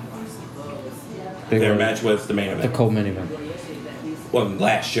In, They their were match was the main the event. co-main event. Well,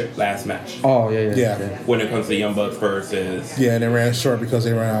 last match. Oh yeah. Yeah. When it comes to Young Bucks versus Yeah, and they ran short because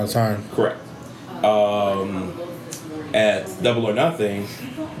they ran out of time. correct. At Double or Nothing,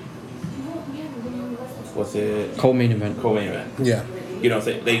 what's it? Co-main event. Co-main event. Yeah. You know, what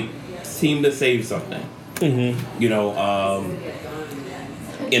I'm saying? They team to save something. You know,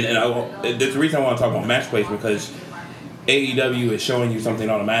 and there's a reason I want to talk about match plays because AEW is showing you something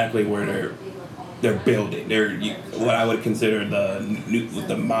automatically where they're building. They're what I would consider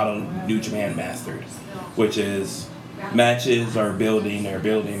the model New Japan Masters, which is matches are building, and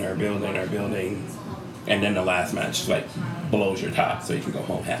then the last match like blows your top so you can go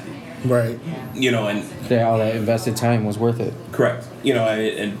home happy. Right. You know, and all that invested time was worth it. Correct. You know,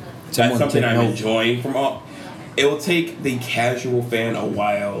 and that's something I'm enjoying from all. It will take the casual fan a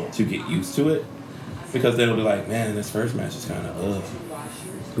while to get used to it because they'll be like, man, this first match is kind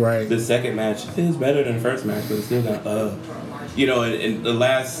of Right. The second match is better than the first match, but it's still kind of You know, in the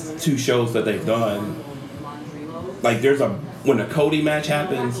last two shows that they've done, like when a Cody match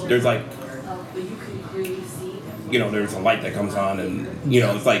happens, there's like, you know, there's a light that comes on and, you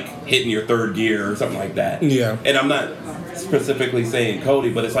know, it's like hitting your third gear or something like that. Yeah. And I'm not specifically saying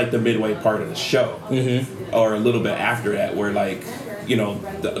Cody, but it's like the midway part of the show. Or a little bit after that where like, you know,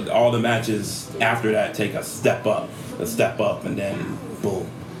 all the matches after that take a step up, and then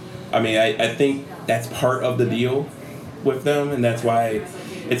boom. I mean, I think that's part of the deal with them, and that's why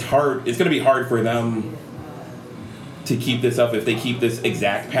it's hard. It's going to be hard for them to keep this up if they keep this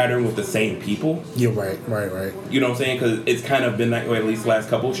exact pattern with the same people. Yeah, right. You know what I'm saying? Because it's kind of been that way at least the last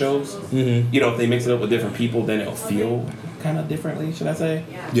couple shows. You know, if they mix it up with different people, then it'll feel kind of differently, should I say?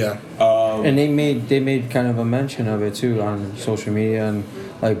 Yeah. And they made kind of a mention of it too on social media and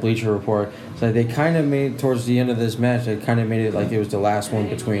like Bleacher Report. So they kind of made towards the end of this match, they kind of made it like it was the last one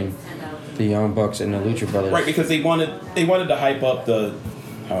between the Young Bucks and the Lucha Brothers. Right, because they wanted to hype up the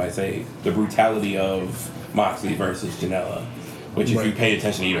brutality of Moxley versus Janela, which if you paid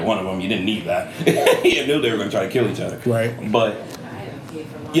attention to either one of them, you didn't need that. You knew they were going to try to kill each other. Right. But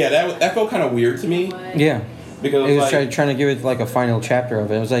yeah, that felt kind of weird to me. Yeah. Because it was like, trying to give it like a final chapter of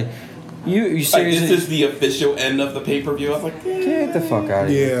it. It was like, you seriously... Like, this is the official end of the pay-per-view. I was like, get the fuck out of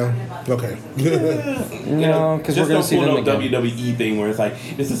here. Yeah. Okay. No, because we're going to see them again. WWE thing where it's like,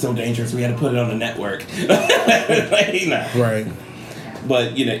 this is so dangerous, we had to put it on the network. Like, nah. Right.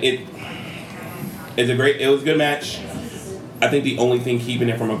 But, you know, it was a good match. I think the only thing keeping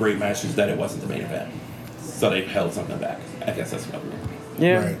it from a great match is that it wasn't the main event. So they held something back. I guess that's what I mean.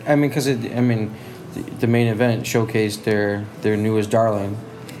 Yeah. Right. I mean, because the main event showcased their newest darling,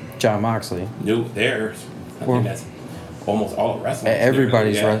 Jon Moxley. I think that's almost all of wrestling.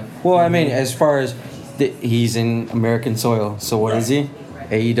 Everybody's right. Well, I mean, as far as he's in American soil, so what is he?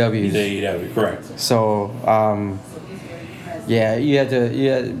 AEW. He's AEW, correct. So, yeah, you had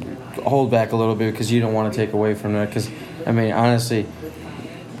to hold back a little bit because you don't want to take away from that. Because, I mean, honestly.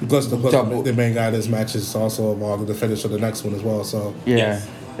 Plus the main guy in this match is also involved in the finish of the next one as well. So yeah,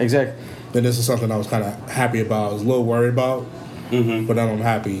 exactly. Then this is something I was kind of happy about. I was a little worried about, but then I'm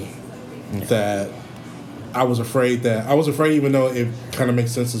happy that I was afraid, even though it kind of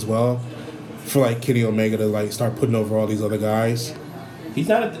makes sense as well, for like Kenny Omega to like start putting over all these other guys. He's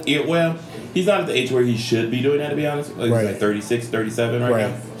not at the age where he should be doing that, to be honest. Like, right. He's like 36, 37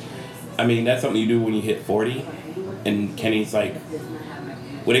 right now. I mean, that's something you do when you hit 40. And Kenny's like,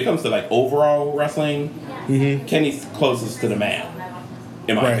 when it comes to like overall wrestling, Kenny's closest to the man,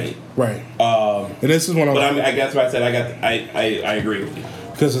 in my opinion. Right. And this is one of. But I guess what I said. I agree with you.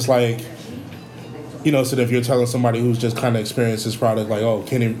 Because it's like, you know, so if you're telling somebody who's just kind of experienced this product, like, oh,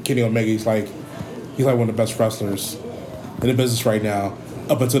 Kenny Omega, he's like one of the best wrestlers in the business right now.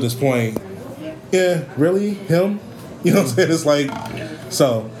 Up until this point, yeah, really him? You know what I'm saying? It's like,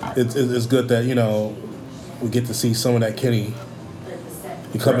 so it's good that, you know, we get to see some of that Kenny.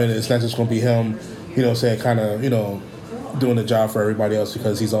 You come in and it's not just going to be him, you know what I'm saying, kind of, you know, doing the job for everybody else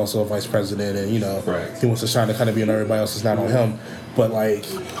because he's also a vice president and, you know, he wants to shine to kind of be on everybody else. It's not on him. But, like,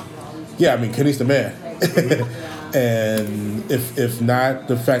 yeah, I mean, Kenny's the man. And if not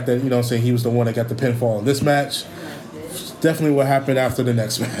the fact that, you know what I'm saying, he was the one that got the pinfall in this match, definitely what happened after the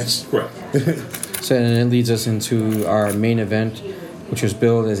next match. Correct. So and it leads us into our main event, which was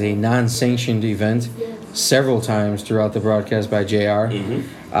billed as a non-sanctioned event several times throughout the broadcast by JR.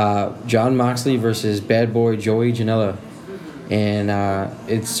 Jon Moxley versus Bad Boy Joey Janela. And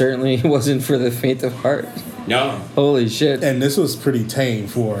it certainly wasn't for the faint of heart. No. Holy shit. And this was pretty tame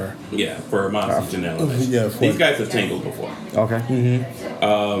for Moxley Janela. Yeah, these guys have tangled before. Okay.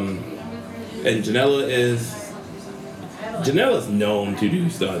 And Janela's known to do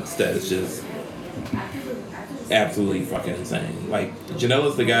stunts that is just absolutely fucking insane. Like,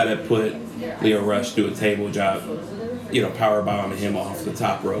 Janela's the guy that put Leo Rush through a table drop, you know, power bombing him off the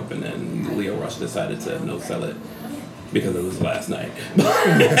top rope, and then Leo Rush decided to no sell it because it was last night.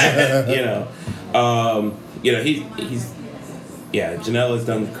 You know, he's yeah, Janela's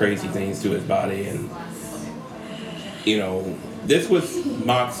done crazy things to his body, and this was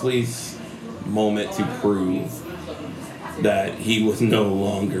Moxley's moment to prove that he was no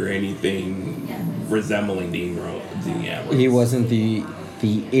longer anything resembling Dean Ambrose. He wasn't the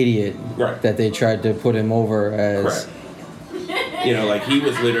idiot that they tried to put him over as. Correct. He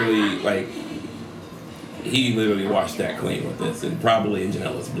was literally he literally washed that clean with this, and probably in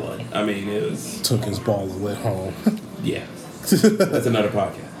Janela's blood. I mean, it was took his balls and went home. Yeah, that's another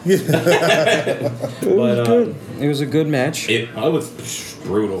podcast. But good. It was a good match. It was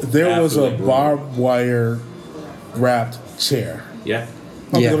brutal. There was a barbed wire wrapped chair. Yeah.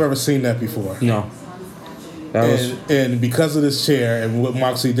 I don't think I've ever seen that before. No. And because of this chair and what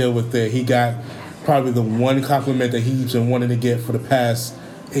Moxley did with it, he got probably the one compliment that he's been wanting to get for the past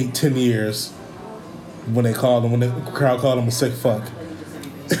 8-10 years when the crowd called him a sick fuck.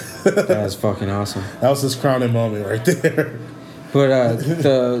 That was fucking awesome. That was his crowning moment right there. But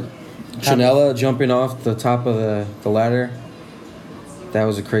the Janela jumping off the top of the ladder, that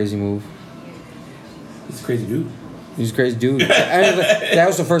was a crazy move. He's a crazy dude. He's a crazy dude. That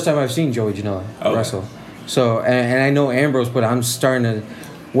was the first time I've seen Joey Janela wrestle. So, and I know Ambrose, but I'm starting to...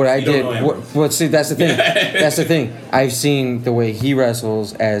 See, that's the thing. That's the thing. I've seen the way he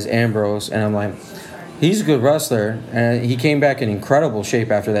wrestles as Ambrose, and I'm like, he's a good wrestler, and he came back in incredible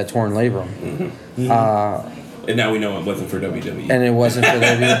shape after that torn labrum. Mm-hmm. And now we know it wasn't for WWE. And it wasn't for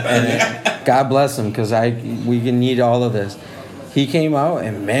WWE. And God bless him, because we need all of this. He came out,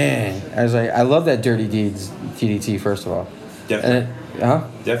 and man, I was like, I love that Dirty Deeds TDT, first of all.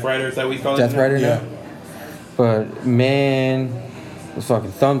 Death Rider, is that what we call it? Death Rider, yeah. But man, the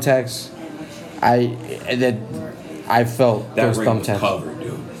fucking thumbtacks, I felt that those ring thumbtacks. Was covered,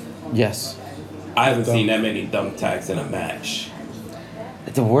 dude. Yes. I haven't seen that many thumbtacks in a match.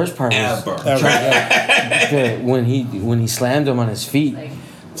 The worst part was when he slammed him on his feet.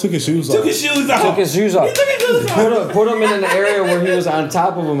 Took his shoes off. Put him in an area where he was on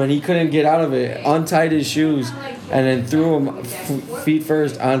top of him and he couldn't get out of it. Untied his shoes and then threw him feet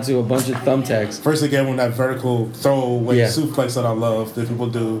first onto a bunch of thumbtacks. First, they gave him that vertical throwaway suplex that I love that people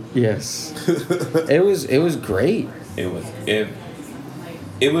do. Yes, it was great.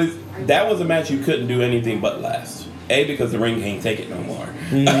 That was a match you couldn't do anything but last. Because the ring can't take it no more.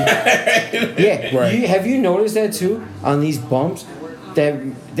 Yeah, right. Have you noticed that too on these bumps?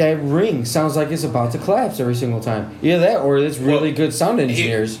 That ring sounds like it's about to collapse every single time. Either that or it's really good sound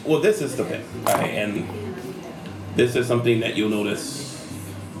engineers. This is the thing, and this is something that you'll notice.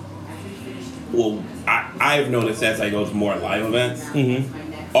 Well, I've noticed as I go to more live events. Mm-hmm.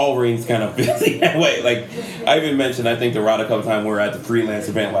 All rings kind of feel that way. Like I even mentioned, I think the Rod a couple times we're at the freelance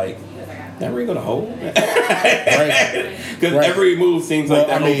event, like. That ring gonna hold? Because every move seems like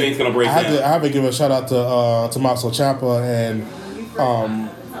that whole thing's gonna break down. I have to give a shout out to Tommaso Ciampa and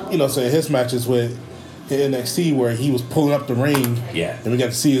saying his matches with NXT where he was pulling up the ring. Yeah, and we got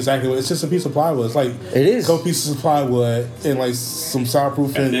to see exactly what it's just a piece of plywood. It's like it is a couple pieces of plywood and like some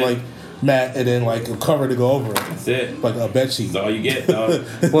soundproofing like mat and then like a cover to go over it. That's it. Like a bed sheet. That's all you get, dog.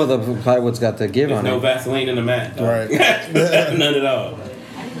 Well, the plywood's got the give on it. There's no Vaseline in the mat, dog. Right? None at all.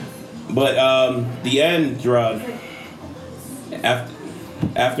 But the end, Gerard,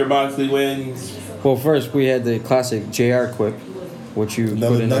 after Moxley wins. Well, first we had the classic JR quip, which you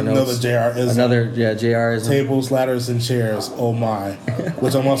put in our notes. Another JR is JR is tables, ladders, and chairs. Oh my!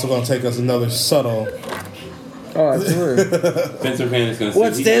 Which I'm also going to take as another subtle. Oh, that's weird. Vince McMahon is going to.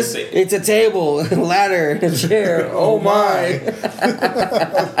 What's this? It's a table, ladder, and chair. Oh my!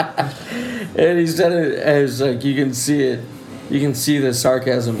 And he said it as like you can see it. You can see the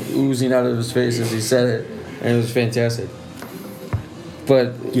sarcasm oozing out of his face as he said it, and it was fantastic.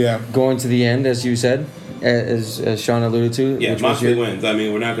 But going to the end, as you said, as Sean alluded to, Moxley wins. I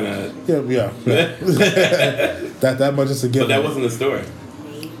mean, we're not gonna. Yeah. that much is a given. But that wasn't the story.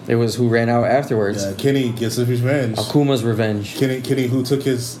 It was who ran out afterwards. Yeah, Kenny gets his revenge. Akuma's revenge. Kenny who took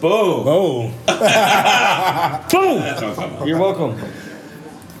his. Boom. Boom. Boom. That's what I'm talking about. You're welcome.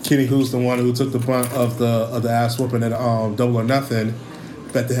 Kenny, who's the one who took the brunt of the ass whooping at Double or Nothing,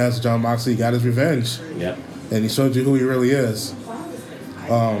 bet the house John Moxley got his revenge. Yep. And he showed you who he really is.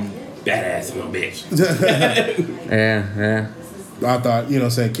 Badass little bitch. Yeah. I thought,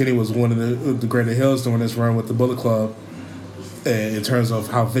 Kenny was one of the greater heels during this run with the Bullet Club, in terms of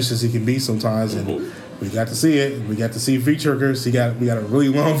how vicious he can be sometimes, and we got to see it. We got to see V-triggers. We got a really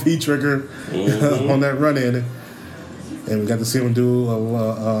long V-trigger on that run-in. And we got to see him do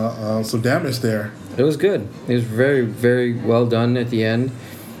some damage there. It was good. It was very, very well done at the end.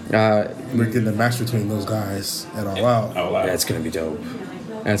 We're getting the match between those guys at All Out. That's going to be dope.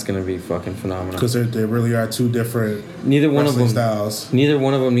 That's gonna be fucking phenomenal. Because they really are two different neither one of them styles. Neither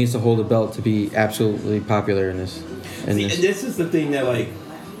one of them needs to hold a belt to be absolutely popular in this. This is the thing that like.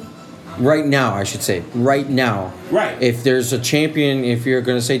 Right now, I should say. Right now. Right. If there's a champion, if you're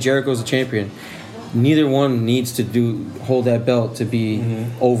gonna say Jericho's a champion, neither one needs to hold that belt to be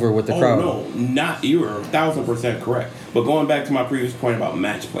over with the crowd. No, not you are 1,000% correct. But going back to my previous point about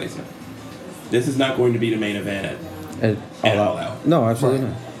match placement, this is not going to be the main event at All Out. No, absolutely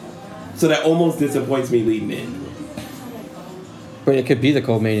not. So that almost disappoints me leading in. But it could be the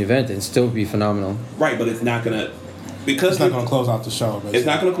co-main event and still be phenomenal. Right, but it's not gonna because it's not gonna close out the show. Basically. It's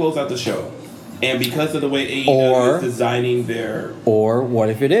not gonna close out the show, and because of the way AEW is designing their. Or what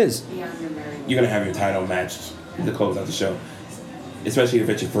if it is? You're gonna have your title match to close out the show, especially if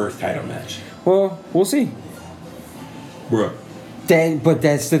it's your first title match. Well, we'll see. Bruh. But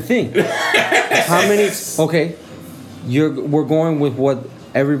that's the thing. How many? Okay, we're going with what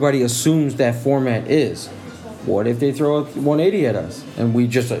everybody assumes that format is. What if they throw a 180 at us and we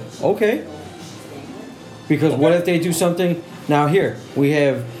just like okay? Because what if they do something? Now here we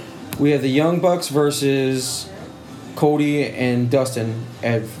have the Young Bucks versus Cody and Dustin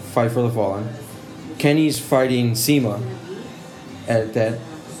at Fight for the Fallen. Kenny's fighting SEMA at that.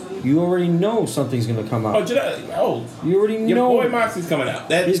 You already know something's gonna come out. You already know. Your boy Moxie's coming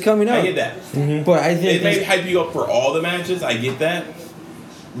out. He's coming out. I get that. Mm-hmm. But I think it may hype you up for all the matches. I get that.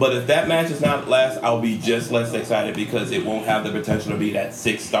 But if that match is not last, I'll be just less excited because it won't have the potential to be that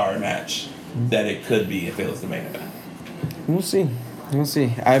 6-star match that it could be if it was the main event. We'll see.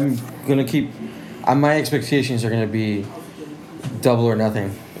 I'm gonna keep. My expectations are gonna be double or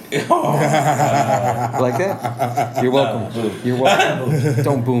nothing. Like that? You're welcome. You're welcome.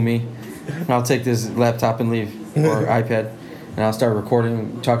 Don't boo me. I'll take this laptop and leave, or iPad, and I'll start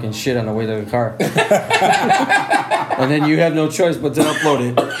recording, talking shit on the way to the car. And then you have no choice but to upload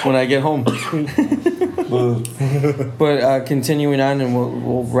it when I get home. But continuing on, and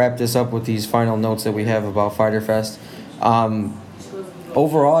we'll wrap this up with these final notes that we have about Fyter Fest.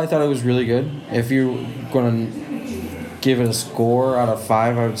 Overall, I thought it was really good. If you're going to give it a score out of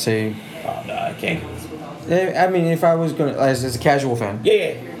 5, I would say. No, I can't. I mean, if I was going to, as a casual fan,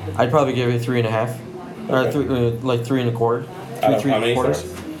 yeah, I'd probably give it 3.5, or 3 1/4, 3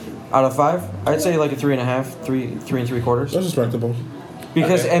 3/4. Out of 5, I'd say like a 3.5, 3 3/4. That's respectable.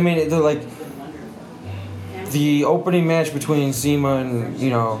 Because I mean, the opening match between SEMA and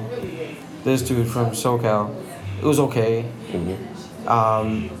this dude from SoCal, it was okay.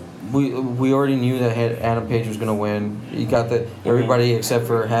 Mm-hmm. We already knew that Adam Page was gonna win. You got everybody except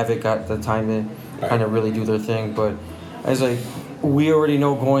for Havoc got the time to kind of really do their thing. But I was like, we already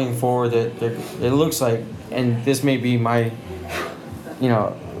know going forward that it looks like, and this may be my,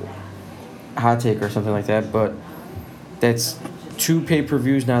 hot take or something like that, but that's 2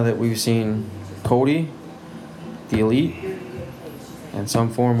 pay-per-views now that we've seen Cody, the Elite, and some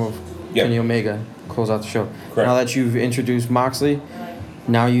form of Kenny Omega close out the show. Correct. Now that you've introduced Moxley,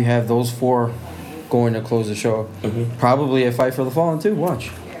 now you have those 4 going to close the show. Mm-hmm. Probably a Fight for the Fallen too.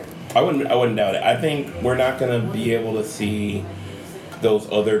 Watch. I wouldn't doubt it. I think we're not gonna be able to see those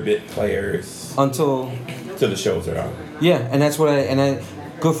other bit players until the shows are on. Yeah, and that's what I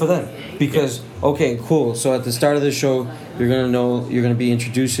good for them. Because, okay, cool. So at the start of the show, you're going to be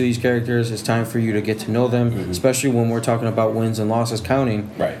introduced to these characters. It's time for you to get to know them, especially when we're talking about wins and losses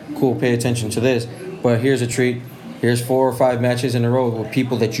counting. Right. Cool, pay attention to this. But here's a treat. Here's 4 or 5 matches in a row with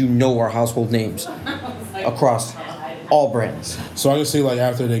people that are household names across all brands. So I can see, like,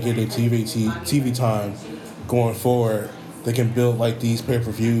 after they get their TV time going forward, they can build, like, these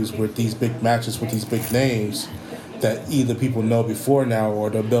pay-per-views with these big matches with these big names that either people know before now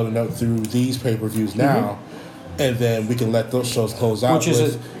or they're building up through these pay-per-views now, and then we can let those shows close out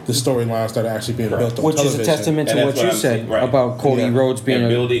with the storylines that are actually being built on television. Which is a testament to what you said about Cody Rhodes being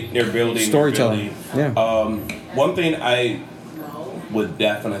they're building storytelling. Yeah. One thing I would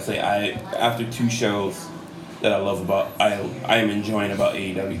definitely say, after 2 shows that I love about, I am enjoying about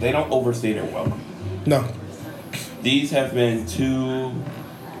AEW, they don't overstay their welcome. No. These have been 2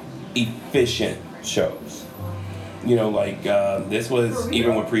 efficient shows. This was,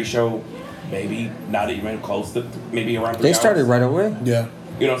 even with pre-show, maybe not even close to, maybe around 3 hours. They started right away. Yeah.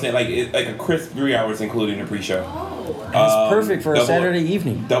 You know what I'm saying? Like a crisp 3 hours, including the pre-show. That's perfect for a Saturday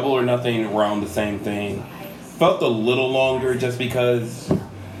evening. Double or Nothing around the same thing. Felt a little longer just because,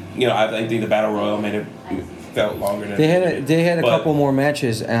 I think the Battle Royal made it felt longer than they had a couple more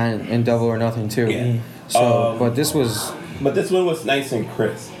matches and Double or Nothing too. Yeah. So, but this one was nice and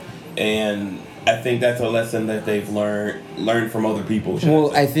crisp, and I think that's a lesson that they've learned from other people.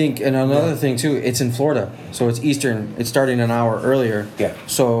 Well, I think, and another thing too, it's in Florida, so it's Eastern. It's starting an hour earlier. Yeah.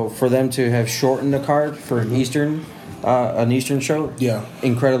 So for them to have shortened the card for an Eastern show,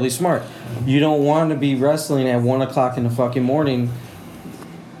 incredibly smart. You don't want to be wrestling at 1:00 in the fucking morning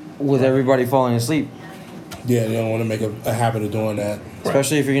with everybody falling asleep. Yeah, you don't want to make a habit of doing that.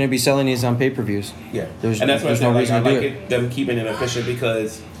 Especially if you're going to be selling these on pay-per-views. Yeah. And that's why no reason I to do like it. them keeping it efficient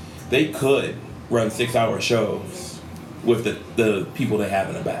because they could run 6-hour shows with the people they have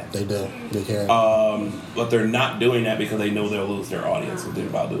in the back. They do. They can. But they're not doing that because they know they'll lose their audience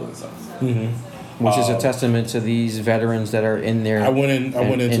about doing so. Mm-hmm. Which is a testament to these veterans that are in there. I went into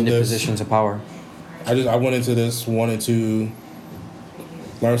the this positions of power. I went into this wanting to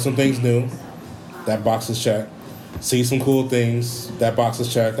learn some things new. That box is checked. See some cool things. That box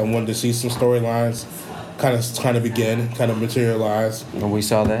is checked. I wanted to see some storylines kind of begin, kind of materialize. And we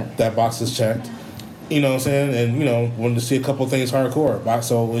saw that. That box is checked. You know what I'm saying? And, you know, wanted to see a couple things hardcore.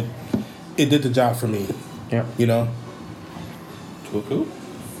 So it did the job for me. Yeah. You know? Cool.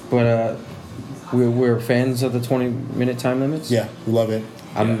 But we're fans of the 20-minute time limits. Yeah, we love it.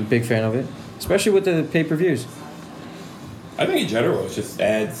 I'm a big fan of it. Especially with the pay-per-views. I think in general it just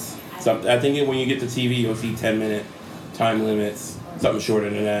adds something. I think when you get to TV, you'll see 10-minute time limits, something shorter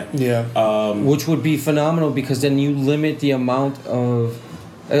than that. Yeah. Which would be phenomenal because then you limit the amount of...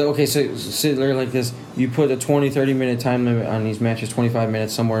 Okay, so sit there like this. You put a 20-30 minute time limit on these matches, 25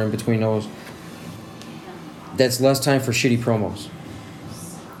 minutes, somewhere in between those. That's less time for shitty promos.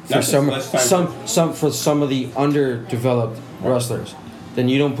 For some of the underdeveloped wrestlers. Then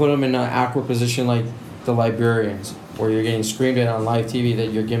you don't put them in an awkward position like the Librarians, where you're getting screamed at on live TV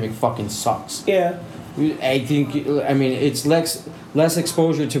that your gimmick fucking sucks. Yeah. I mean, it's less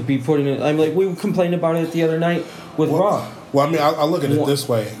exposure to be putting it. I'm like, we complained about it the other night with Raw. Well, I mean, I look at it this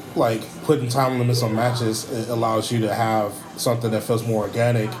way. Like, putting time limits on matches, it allows you to have something that feels more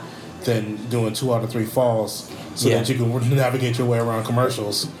organic than doing 2 out of 3 falls so that you can navigate your way around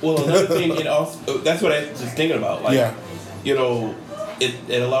commercials. Well, another thing, that's what I was just thinking about. Like, you know,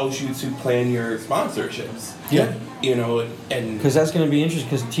 it allows you to plan your sponsorships. Yeah. You know, and... Because that's going to be interesting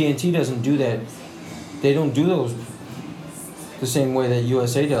because TNT doesn't do that. They don't do those the same way that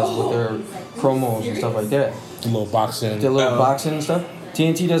USA does with their promos and stuff like that. The little boxing. The little boxing and stuff.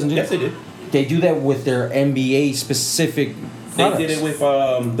 TNT doesn't do that. Yes, they do. They do that with their NBA specific products. They did it with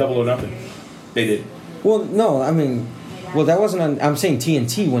Double or Nothing. They did. Well, no, I mean, that wasn't on... I'm saying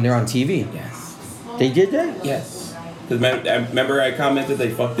TNT when they're on TV. Yes. They did that? Yes. Because remember I commented they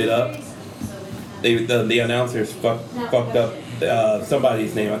fucked it up? The announcers fucked up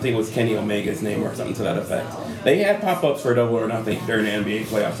somebody's name. I think it was Kenny Omega's name or something to that effect. They had pop-ups for Double or Nothing during the NBA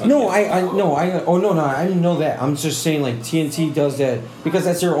playoffs. No, I didn't know that. I'm just saying like TNT does that because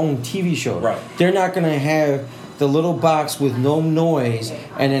that's their own TV show. Right. They're not gonna have the little box with no noise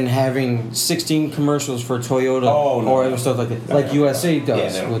and then having 16 commercials for Toyota or stuff like that, like USA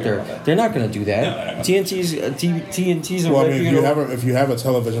does with their. They're not gonna do that. No. TNT's a well, I mean, if you have a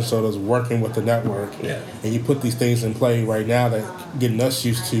television show that's working with the network, and you put these things in play right now that getting us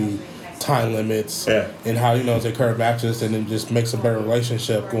used to time limits and how to current matches, and it just makes a better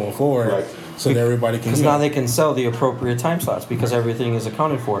relationship going forward, so that everybody can. Because now they can sell the appropriate time slots because everything is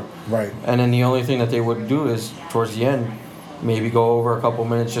accounted for. Right. And then the only thing that they would do is towards the end, maybe go over a couple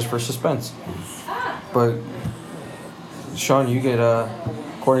minutes just for suspense. But Sean, you get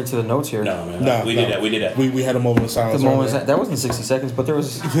according to the notes here. No, we did that. We had a moment of silence. That wasn't 60 seconds, but there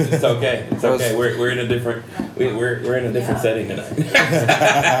was. It's okay. It's okay. We're in a different setting tonight.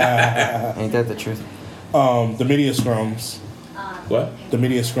 Ain't that the truth? The media scrums. What? The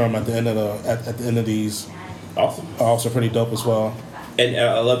media scrum at the end of these. Awesome. Are also pretty dope as well. And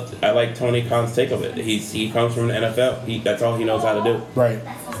I like Tony Khan's take of it. He comes from the NFL. That's all he knows how to do. Right.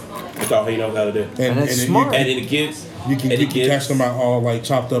 That's all he knows how to do. And it's smart. And it gives. You can catch them out all like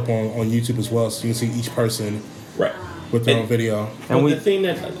chopped up on YouTube as well, so you can see each person with their own video. And the thing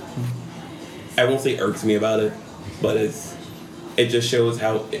that I won't say irks me about it, but it just shows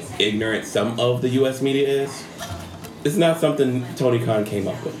how ignorant some of the U.S. media is. It's not something Tony Khan came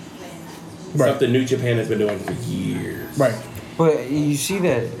up with. It's something New Japan has been doing for years. Right. But you see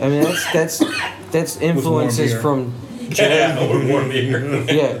that? I mean, that's influences from.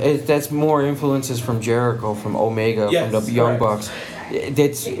 That's more influences from Jericho, from Omega, from the Young Bucks.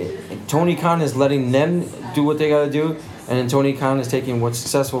 That's Tony Khan is letting them do what they got to do, and then Tony Khan is taking what's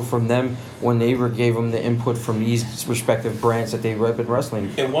successful from them when they gave them the input from these respective brands that they've been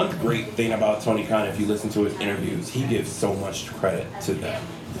wrestling. And one great thing about Tony Khan, if you listen to his interviews, he gives so much credit to them.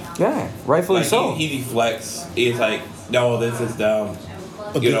 Yeah, rightfully so. He deflects. He's like, no, this is dumb.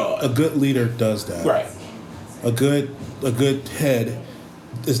 a good leader does that. Right. A good head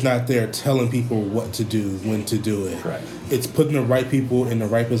is not there telling people what to do, when to do it. Right. It's putting the right people in the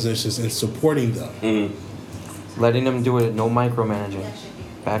right positions and supporting them. Mm-hmm. Letting them do it. No micromanaging.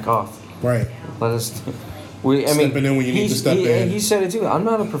 Back off. Right. Let us. Stepping in when you need to step in. He said it too. I'm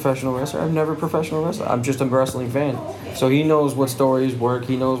not a professional wrestler. I'm never a professional wrestler. I'm just a wrestling fan. So he knows what stories work.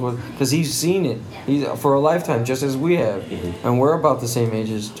 He knows what, because he's seen it. He's for a lifetime, just as we have. Mm-hmm. And we're about the same age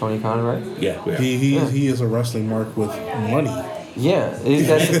as Tony Khan, right? Yeah. We are. He is a wrestling mark with money. Yeah,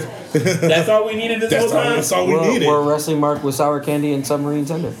 that's all we needed this whole time. That's all we needed. We're a wrestling mark with sour candy and submarine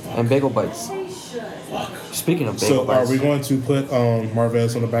tender and bagel bites. Speaking of bagel bites, are we going to put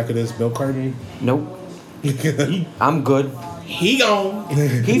Marvez on the back of this milk carton? Nope. I'm good. He gone.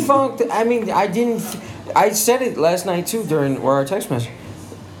 He funked. I mean, I said it last night too during our text message.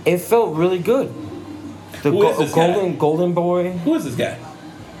 It felt really good. The golden boy. Who is this guy?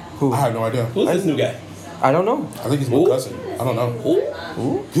 Who? I have no idea. Who's this new guy? I don't know. I think he's my cousin. I don't know.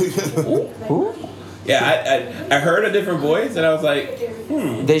 Who? Yeah, I heard a different voice and I was like,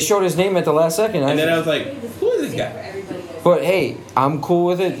 They showed his name at the last second. And then I was like, who is this guy? But hey, I'm cool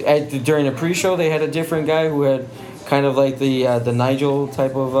with it. During the pre-show, they had a different guy who had kind of like the Nigel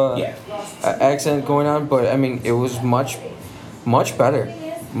type of accent going on. But I mean, it was much better,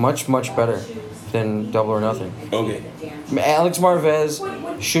 much better than Double or Nothing. Okay. Alex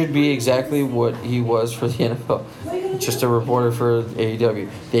Marvez should be exactly what he was for the NFL, just a reporter for AEW.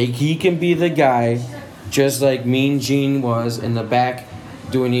 He can be the guy, just like Mean Gene was in the back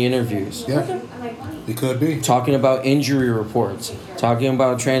doing the interviews. Yeah. It could be. Talking about injury reports, talking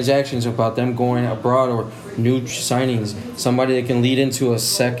about transactions, about them going abroad or new signings. Somebody that can lead into a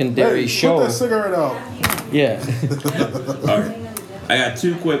secondary show. Put that cigarette out. Yeah. All right. I got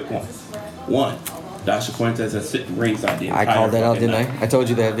 2 quick points. One, Dasha Fuentes has sitting ringside the entire I called that out, didn't night. I? I told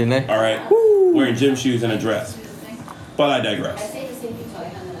you that, didn't I? All right. Wearing gym shoes and a dress. But I digress.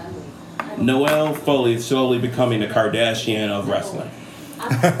 Noelle Foley is slowly becoming the Kardashian of wrestling.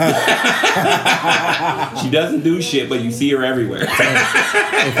 She doesn't do shit, but you see her everywhere.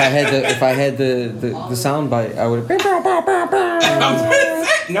 If I had the sound bite, I would have.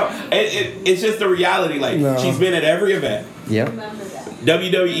 No, it's just the reality. Like she's been at every event. Yep.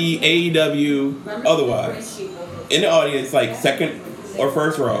 WWE, AEW, otherwise. In the audience, like second or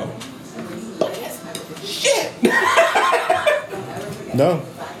first row. Shit. No.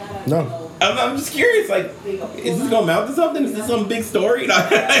 I'm just curious, like, is this gonna mount to something? Is this some big story? and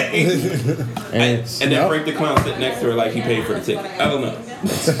then Frank the Clown sitting next to her like he paid for the ticket. I don't know.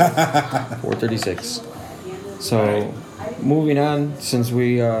 436. So, moving on, since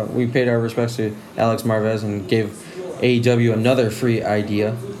we paid our respects to Alex Marvez and gave AEW another free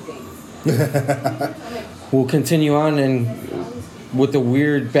idea, we'll continue on and with the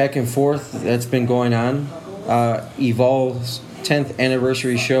weird back and forth that's been going on. Evolve's 10th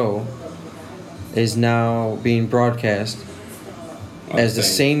anniversary show is now being broadcast as the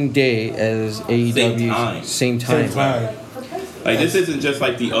same day as AEW's same time. Like, this isn't just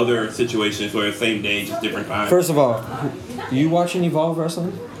like the other situations where it's same day, just different time. First of all, you watching Evolve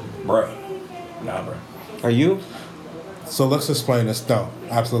Wrestling? Bro. Nah, bro. Are you? So let's explain this. No,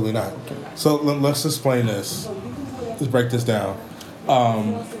 absolutely not. So let's explain this. Let's break this down.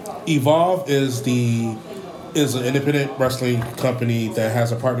 Evolve is an independent wrestling company that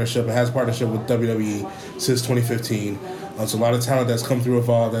has a partnership. It has a partnership with WWE since 2015. So a lot of talent that's come through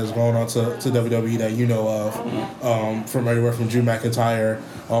Evolve that's gone on to WWE that you know of, from everywhere from Drew McIntyre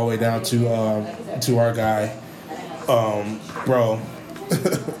all the way down to our guy, bro,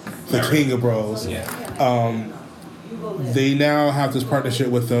 the king of bros. Yeah. They now have this partnership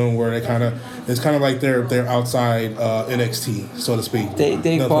with them where it's kind of like they're outside NXT, so to speak. They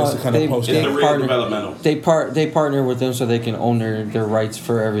partner with them so they can own their rights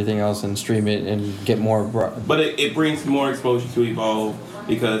for everything else and stream it and get more. But it brings more exposure to Evolve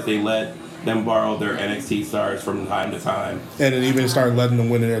because they let them borrow their NXT stars from time to time, and then even started letting them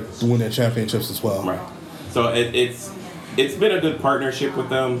win their championships as well. Right. So it's been a good partnership with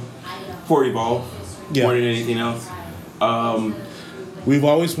them for Evolve more than anything else. We've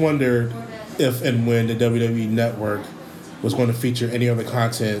always wondered if and when the WWE Network was going to feature any other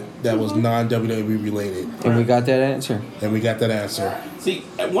content that was non-WWE related. And we got that answer. See,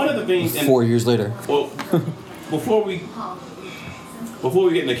 one of the things... 4 years later. Well, before we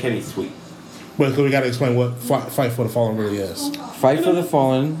get into Kenny's tweet. But we got to explain what Fight for the Fallen really is. Fight for the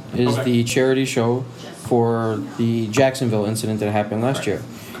Fallen is the charity show for the Jacksonville incident that happened last year.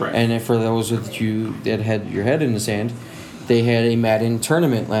 Correct. And for those of you that had your head in the sand, they had a Madden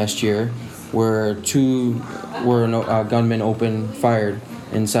tournament last year where two gunmen opened fired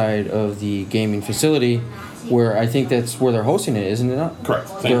inside of the gaming facility, where I think that's where they're hosting it, isn't it not? Correct.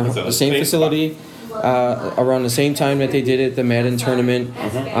 Same facility. Around the same time that they did it, the Madden tournament.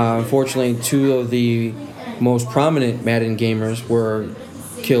 Unfortunately, 2 of the most prominent Madden gamers were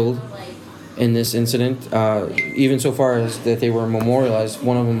killed in this incident, even so far as that they were memorialized.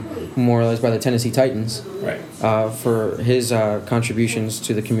 One of them memorialized by the Tennessee Titans, right, for his contributions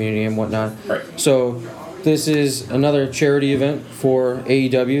to the community and whatnot. Right. So this is another charity event for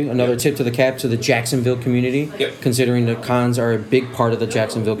AEW, another tip to the cap to the Jacksonville community, considering the Khans are a big part of the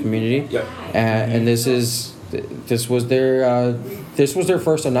Jacksonville community. And this was their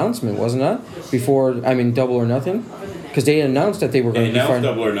first announcement, wasn't it? Before, Double or Nothing, because they announced that they were going to announced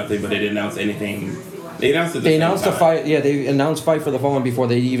Double or Nothing, but they didn't announce anything. They announced it. They announced the fight. Yeah, they announced Fight for the Fallen before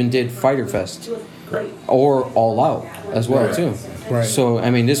they even did Fyter Fest, or All Out as well too. Right. So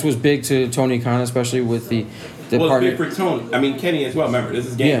this was big to Tony Khan, especially with the partner. It's big for Tony. Kenny as well. Remember, this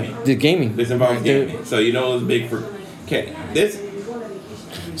is gaming. Yeah, the gaming. This involves gaming. So it was big for Kenny.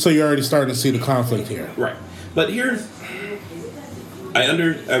 So you're already starting to see the conflict here, right? But here's,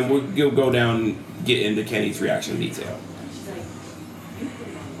 and we'll go down, get into Kenny's reaction detail.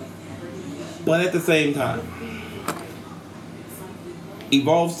 But at the same time,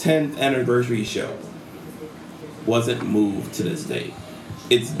 Evolve's 10th anniversary show wasn't moved to this date.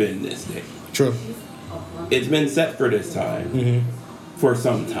 It's been this date. True. It's been set for this time for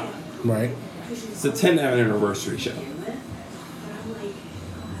some time. Right. It's the 10th anniversary show.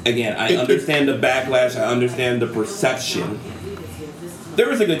 Again, I understand the backlash. I understand the perception. There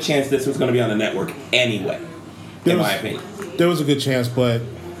was a good chance this was going to be on the network anyway, in my opinion. There was a good chance, but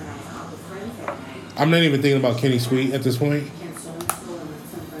I'm not even thinking about Kenny Sweet at this point.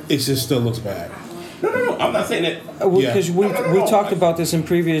 It just still looks bad. No. I'm not saying that. Because we talked about this in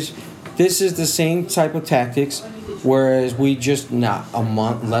previous. This is the same type of tactics. Whereas we just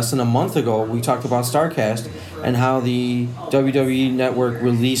less than a month ago, we talked about StarCast and how the WWE Network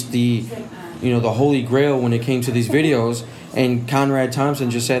released the Holy Grail when it came to these videos, and Conrad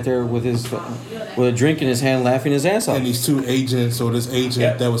Thompson just sat there with a drink in his hand, laughing his ass off. And these 2 agents, or this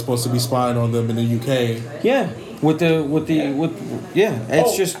agent that was supposed to be spying on them in the UK. Yeah. It's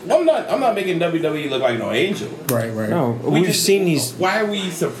just. I'm not making WWE look like no angel. Right. No, we've seen these. Why are we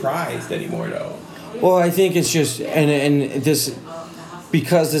surprised anymore, though? Well, I think it's just and this,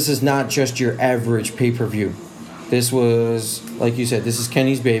 because this is not just your average pay-per-view. This was, like you said, this is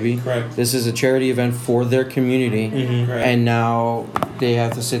Kenny's baby. Correct. This is a charity event for their community, and now they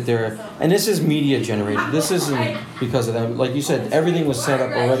have to sit there. And this is media generated. This isn't because of them. Like you said, everything was set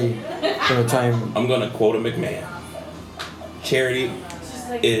up already for the time. I'm gonna quote a McMahon. Charity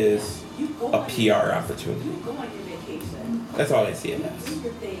is a PR opportunity. That's all I see in that.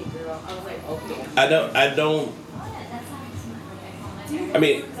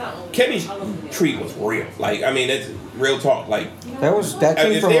 Kenny's treat was real. It's real talk. That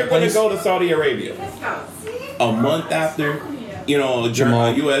came if from they're a going to place. go to Saudi Arabia a month after, a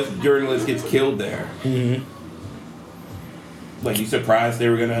U.S. journalist gets killed there, you surprised they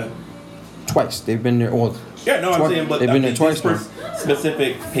were gonna? Twice they've been there. Well, I'm saying, but they've been there twice now.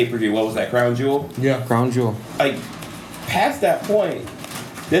 Specific pay-per-view. What was that? Crown Jewel. Yeah, Crown Jewel. Past that point,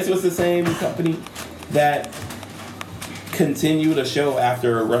 this was the same company that continued a show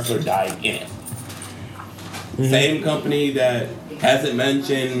after a wrestler died in it. Same company that hasn't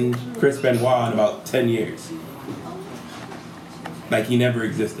mentioned Chris Benoit in about 10 years. He never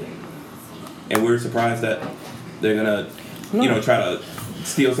existed. And we're surprised that they're gonna, try to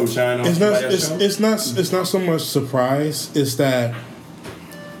steal some shine on somebody else's show. It's not so much surprise. It's that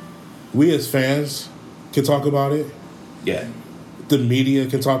we as fans can talk about it. Yeah. The media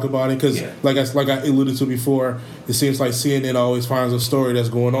can talk about it because, like I alluded to before, it seems like CNN always finds a story that's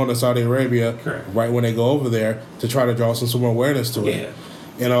going on in Saudi Arabia right when they go over there to try to draw some more awareness to it.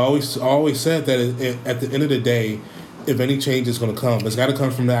 And I always said that at the end of the day, if any change is going to come, it's got to come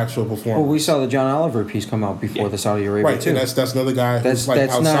from the actual performer. Well, we saw the John Oliver piece come out before the Saudi Arabia too. And that's another guy who's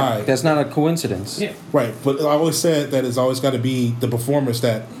outside. That's not a coincidence. Yeah. Right, but I always said that it's always got to be the performers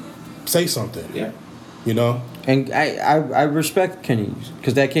that say something. Yeah. And I respect Kenny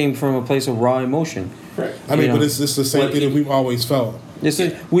because that came from a place of raw emotion. Right. But it's the same thing that we've always felt.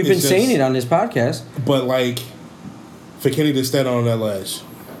 We've been saying it on this podcast. But for Kenny to stand on that ledge.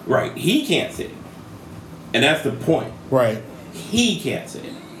 Right. He can't say it. And that's the point. Right. He can't say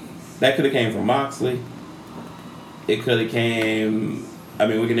it. That could have came from Moxley. It could have came...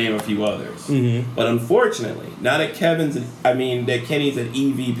 we can name a few others. Mm-hmm. But unfortunately, now that Kenny's an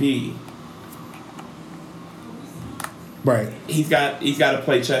EVP... Right. He's got to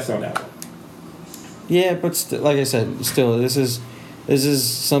play chess on that one. Yeah, but like I said, still, this is this is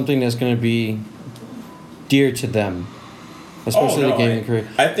something that's going to be dear to them, especially the gaming career.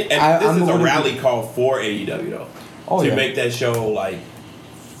 I think this is a rally call for AEW though, to make that show like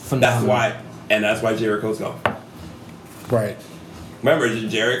phenomenal. That's why Jericho's gone. Right. Remember,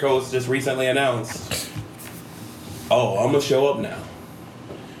 Jericho's just recently announced, I'm gonna show up now.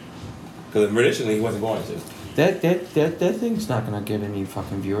 Because originally he wasn't going to. That thing's not gonna get any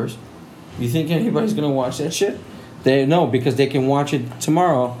fucking viewers. You think anybody's gonna watch that shit? No, because they can watch it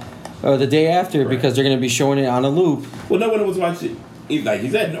tomorrow or the day after because they're gonna be showing it on a loop. Well, no one was watching. Like you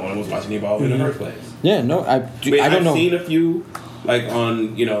said, no one was watching Evolve in the first place. Yeah, no, I don't know. I've seen a few, like on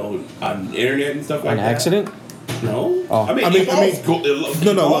on the internet and stuff like that. On accident? No. Oh. I mean, Evolve's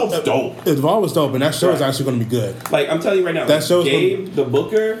dope. Evolve was dope, and that show is actually going to be good. Like I'm telling you right now, that show Gabe, the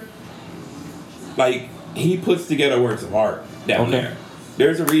booker, like he puts together works of art down there.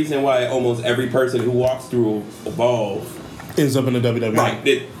 There's a reason why almost every person who walks through Evolve ends up in the WWE.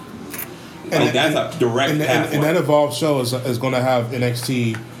 Right. That's a direct path. And that Evolve show is going to have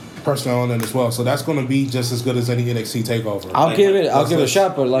NXT personnel in it as well, so that's going to be just as good as any NXT takeover. I'll give it a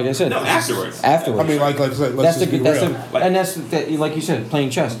shot, but like I said, afterwards. I mean, like I said, let's just be real. Like you said,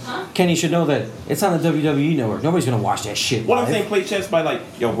 playing chess. Kenny should know that it's on the WWE network. Nobody's gonna watch that shit. What I'm saying, play chess by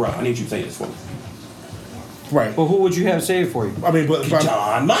yo, bro, I need you to say this for me. Right. But who would you have say it for you? I mean, but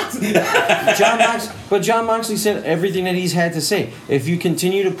John Moxley. John Moxley said everything that he's had to say. If you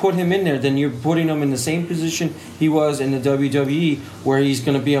continue to put him in there, then you're putting him in the same position he was in the WWE, where he's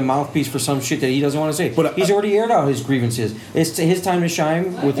going to be a mouthpiece for some shit that he doesn't want to say. But he's already aired out his grievances. It's his time to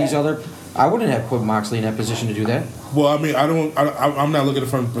shine with these other. I wouldn't have put Moxley in that position to do that. Well, I mean, I'm not looking at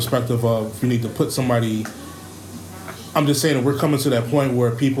it from the perspective of you need to put somebody. I'm just saying that we're coming to that point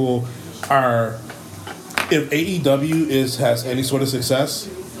where people are. If AEW has any sort of success,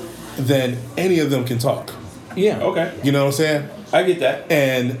 then any of them can talk. Yeah. Okay. You know what I'm saying? I get that.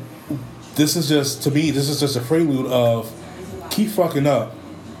 And this is just a prelude of keep fucking up,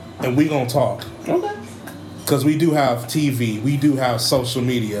 and we gonna talk. Okay. Because we do have TV, we do have social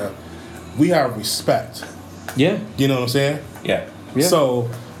media, we have respect. Yeah. You know what I'm saying? Yeah. So,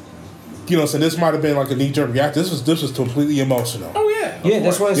 so this might have been like a knee-jerk reaction. This was completely emotional. Oh yeah. Yeah,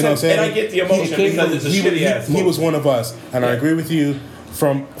 that's what I said. You know what I'm saying? And I get the emotion because it's a shitty ass. He was one of us, and I agree with you.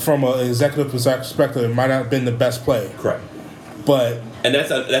 From an executive perspective, it might not have been the best play. Correct. And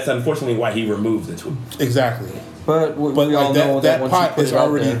that's unfortunately why he removed the tweet. Exactly. But we all know that pot is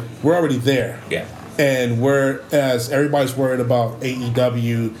already we're already there. Yeah. And whereas everybody's worried about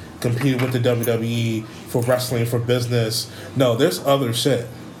AEW competing with the WWE for wrestling for business, no, there's other shit.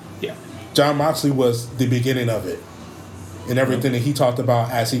 Yeah. John Moxley was the beginning of it. And everything that he talked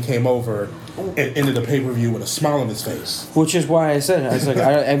about as he came over and ended the pay-per-view with a smile on his face. Which is why I said, I was like,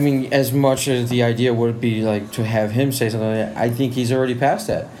 I mean, as much as the idea would be like to have him say something like that, I think he's already past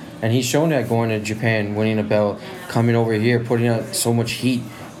that. And he's shown that going to Japan, winning a belt, coming over here, putting out so much heat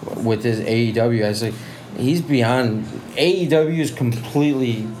with his AEW. I was like, he's beyond. AEW is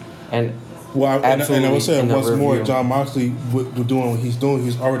completely and absolutely. And I would say once more, review. John Moxley doing what he's doing,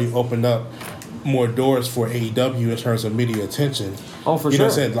 he's already opened up more doors for AEW in terms of media attention. Oh, for sure. You know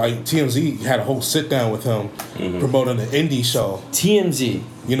what I'm saying? Like TMZ had a whole sit down with him promoting the indie show. TMZ.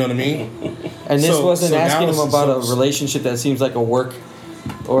 You know what I mean? And this wasn't asking him about a relationship that seems like a work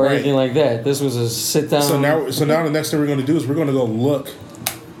or anything like that. This was a sit down. So now the next thing we're going to do is we're going to go look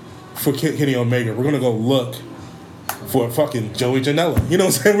for Kenny Omega. We're going to go look for fucking Joey Janela. You know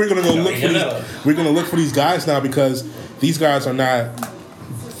what I'm saying? We're going to go look for these. We're going to look for these guys now because these guys are not.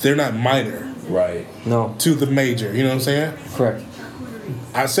 They're not minor. Right. No. To the major. You know what I'm saying? Correct.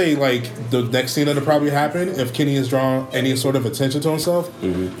 I say like the next thing that'll probably happen if Kenny has drawn any sort of attention to himself. The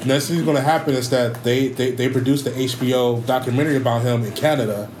next thing that's going to happen is that they produced the HBO documentary about him in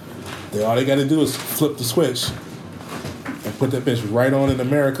Canada. All they got to do is flip the switch and put that bitch right on in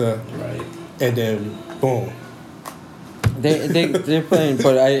America. Right. And then boom. They're playing,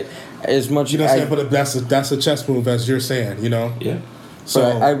 but as much you know what I'm saying. But that's a chess move, as you're saying. You know. Yeah. So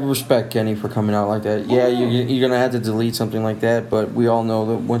I respect Kenny for coming out like that. Yeah, you're gonna have to delete something like that, but we all know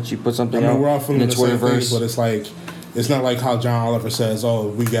that once you put something out, we're all feeling in the same Twitterverse, thing, but it's like it's not like how John Oliver says, "Oh,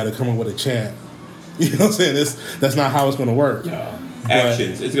 we got to come up with a chant." You know what I'm saying? That's not how it's going to work. No.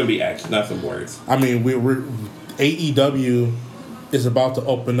 Actions. It's going to be action, not some words. I mean, we're AEW is about to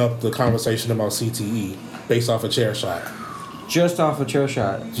open up the conversation about CTE based off a chair shot. Just off a chair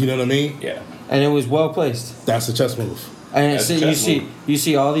shot. You know what I mean? Yeah. And it was well placed. That's a chess move. And so you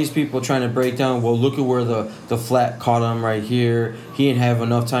see all these people trying to break down. Well, look at where the flat caught him right here. He didn't have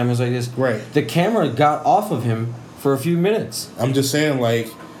enough time. It was like this. Right. The camera got off of him for a few minutes. I'm just saying, like,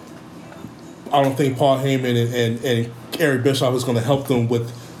 I don't think Paul Heyman Eric Bischoff is going to help them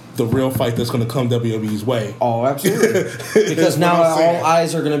with the real fight that's going to come WWE's way. Oh, absolutely. Because now all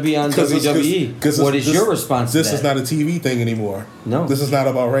eyes are going to be on WWE. What is your response to that? This is not a TV thing anymore. No. This is not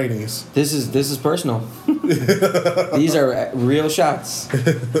about ratings. This is personal. These are real shots.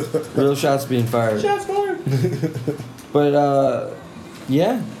 Real shots being fired. Shots fired. But,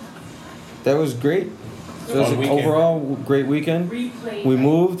 yeah. That was great. It was an overall great weekend. We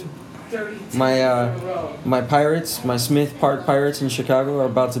moved. My Pirates, my Smith Park Pirates in Chicago are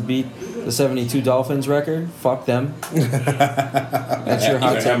about to beat the 72 Dolphins record. Fuck them. That's your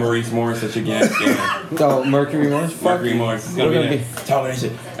hot take. Maurice Morris at your gas game. Oh, Mercury Morris? Mercury Morris is going to be talking that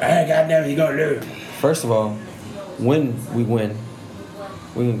shit. Hey, goddamn, you going to lose. First of all, when we win,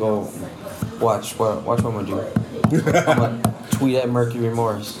 we can go watch what I'm going to do. I'm going to tweet at Mercury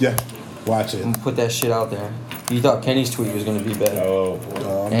Morris. Yeah, watch it. I'm going to put that shit out there. You thought Kenny's tweet was going to be bad. Oh,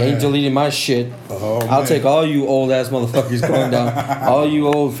 and he deleted my shit. I'll take all you old ass motherfuckers going down. All you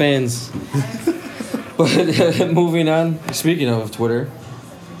old fans. But moving on. Speaking of Twitter.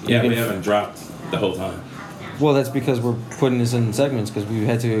 Yeah, we haven't dropped the whole time. Well, that's because we're putting this in segments because we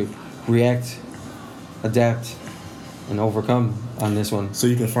had to react, adapt, and overcome on this one. So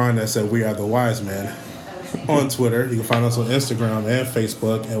you can find us at We Are the Wise Men on Twitter. You can find us on Instagram and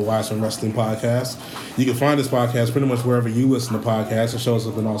Facebook at Wise Men Wrestling Podcast. You can find this podcast pretty much wherever you listen to podcasts. It shows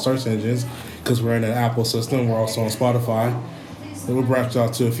up in all search engines because we're in an Apple system. We're also on Spotify. And we'll branch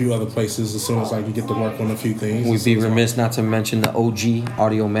out to a few other places as soon as I can get to work on a few things. We'd be remiss not to mention the OG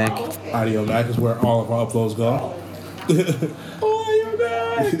Audio Mac. Audio Mac is where all of our uploads go.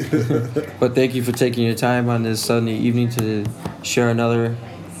 But thank you for taking your time on this Sunday evening to share another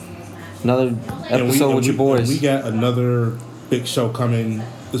episode with your boys. We got another big show coming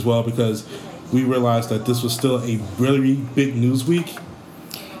as well because we realized that this was still a really big news week.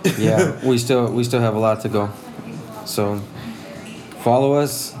 Yeah, we still have a lot to go. So follow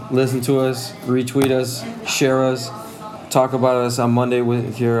us, listen to us, retweet us, share us, talk about us on Monday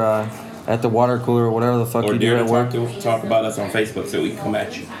if you're at the water cooler or whatever the fuck you do at work. Talk about us on Facebook so we can come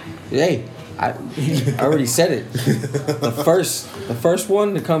at you. Hey, I already said it. The first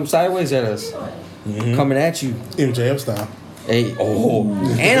one to come sideways at us, coming at you. MJF style. Hey,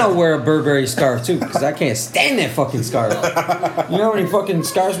 and I'll wear a Burberry scarf too, because I can't stand that fucking scarf. You know how many fucking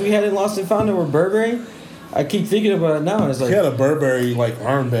scarves we had in Lost and Found that were Burberry? I keep thinking about it now. And it's like he had a Burberry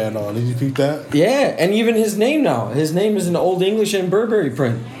armband on. Did you peep that? Yeah, and even his name now. His name is an Old English and Burberry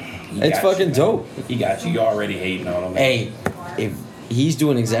print. It's fucking dope. He got you. You already hating on him. Hey, if he's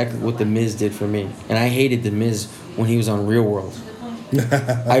doing exactly what The Miz did for me, and I hated The Miz when he was on Real World.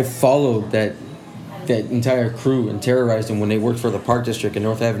 I followed that entire crew and terrorized them when they worked for the Park District in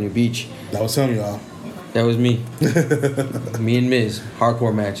North Avenue Beach. That was him, y'all. That was me. Me and Miz,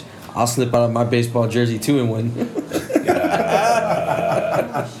 hardcore match. I'll slip out of my baseball jersey too and win.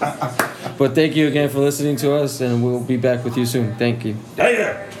 But thank you again for listening to us, and we'll be back with you soon. Thank you. Yeah.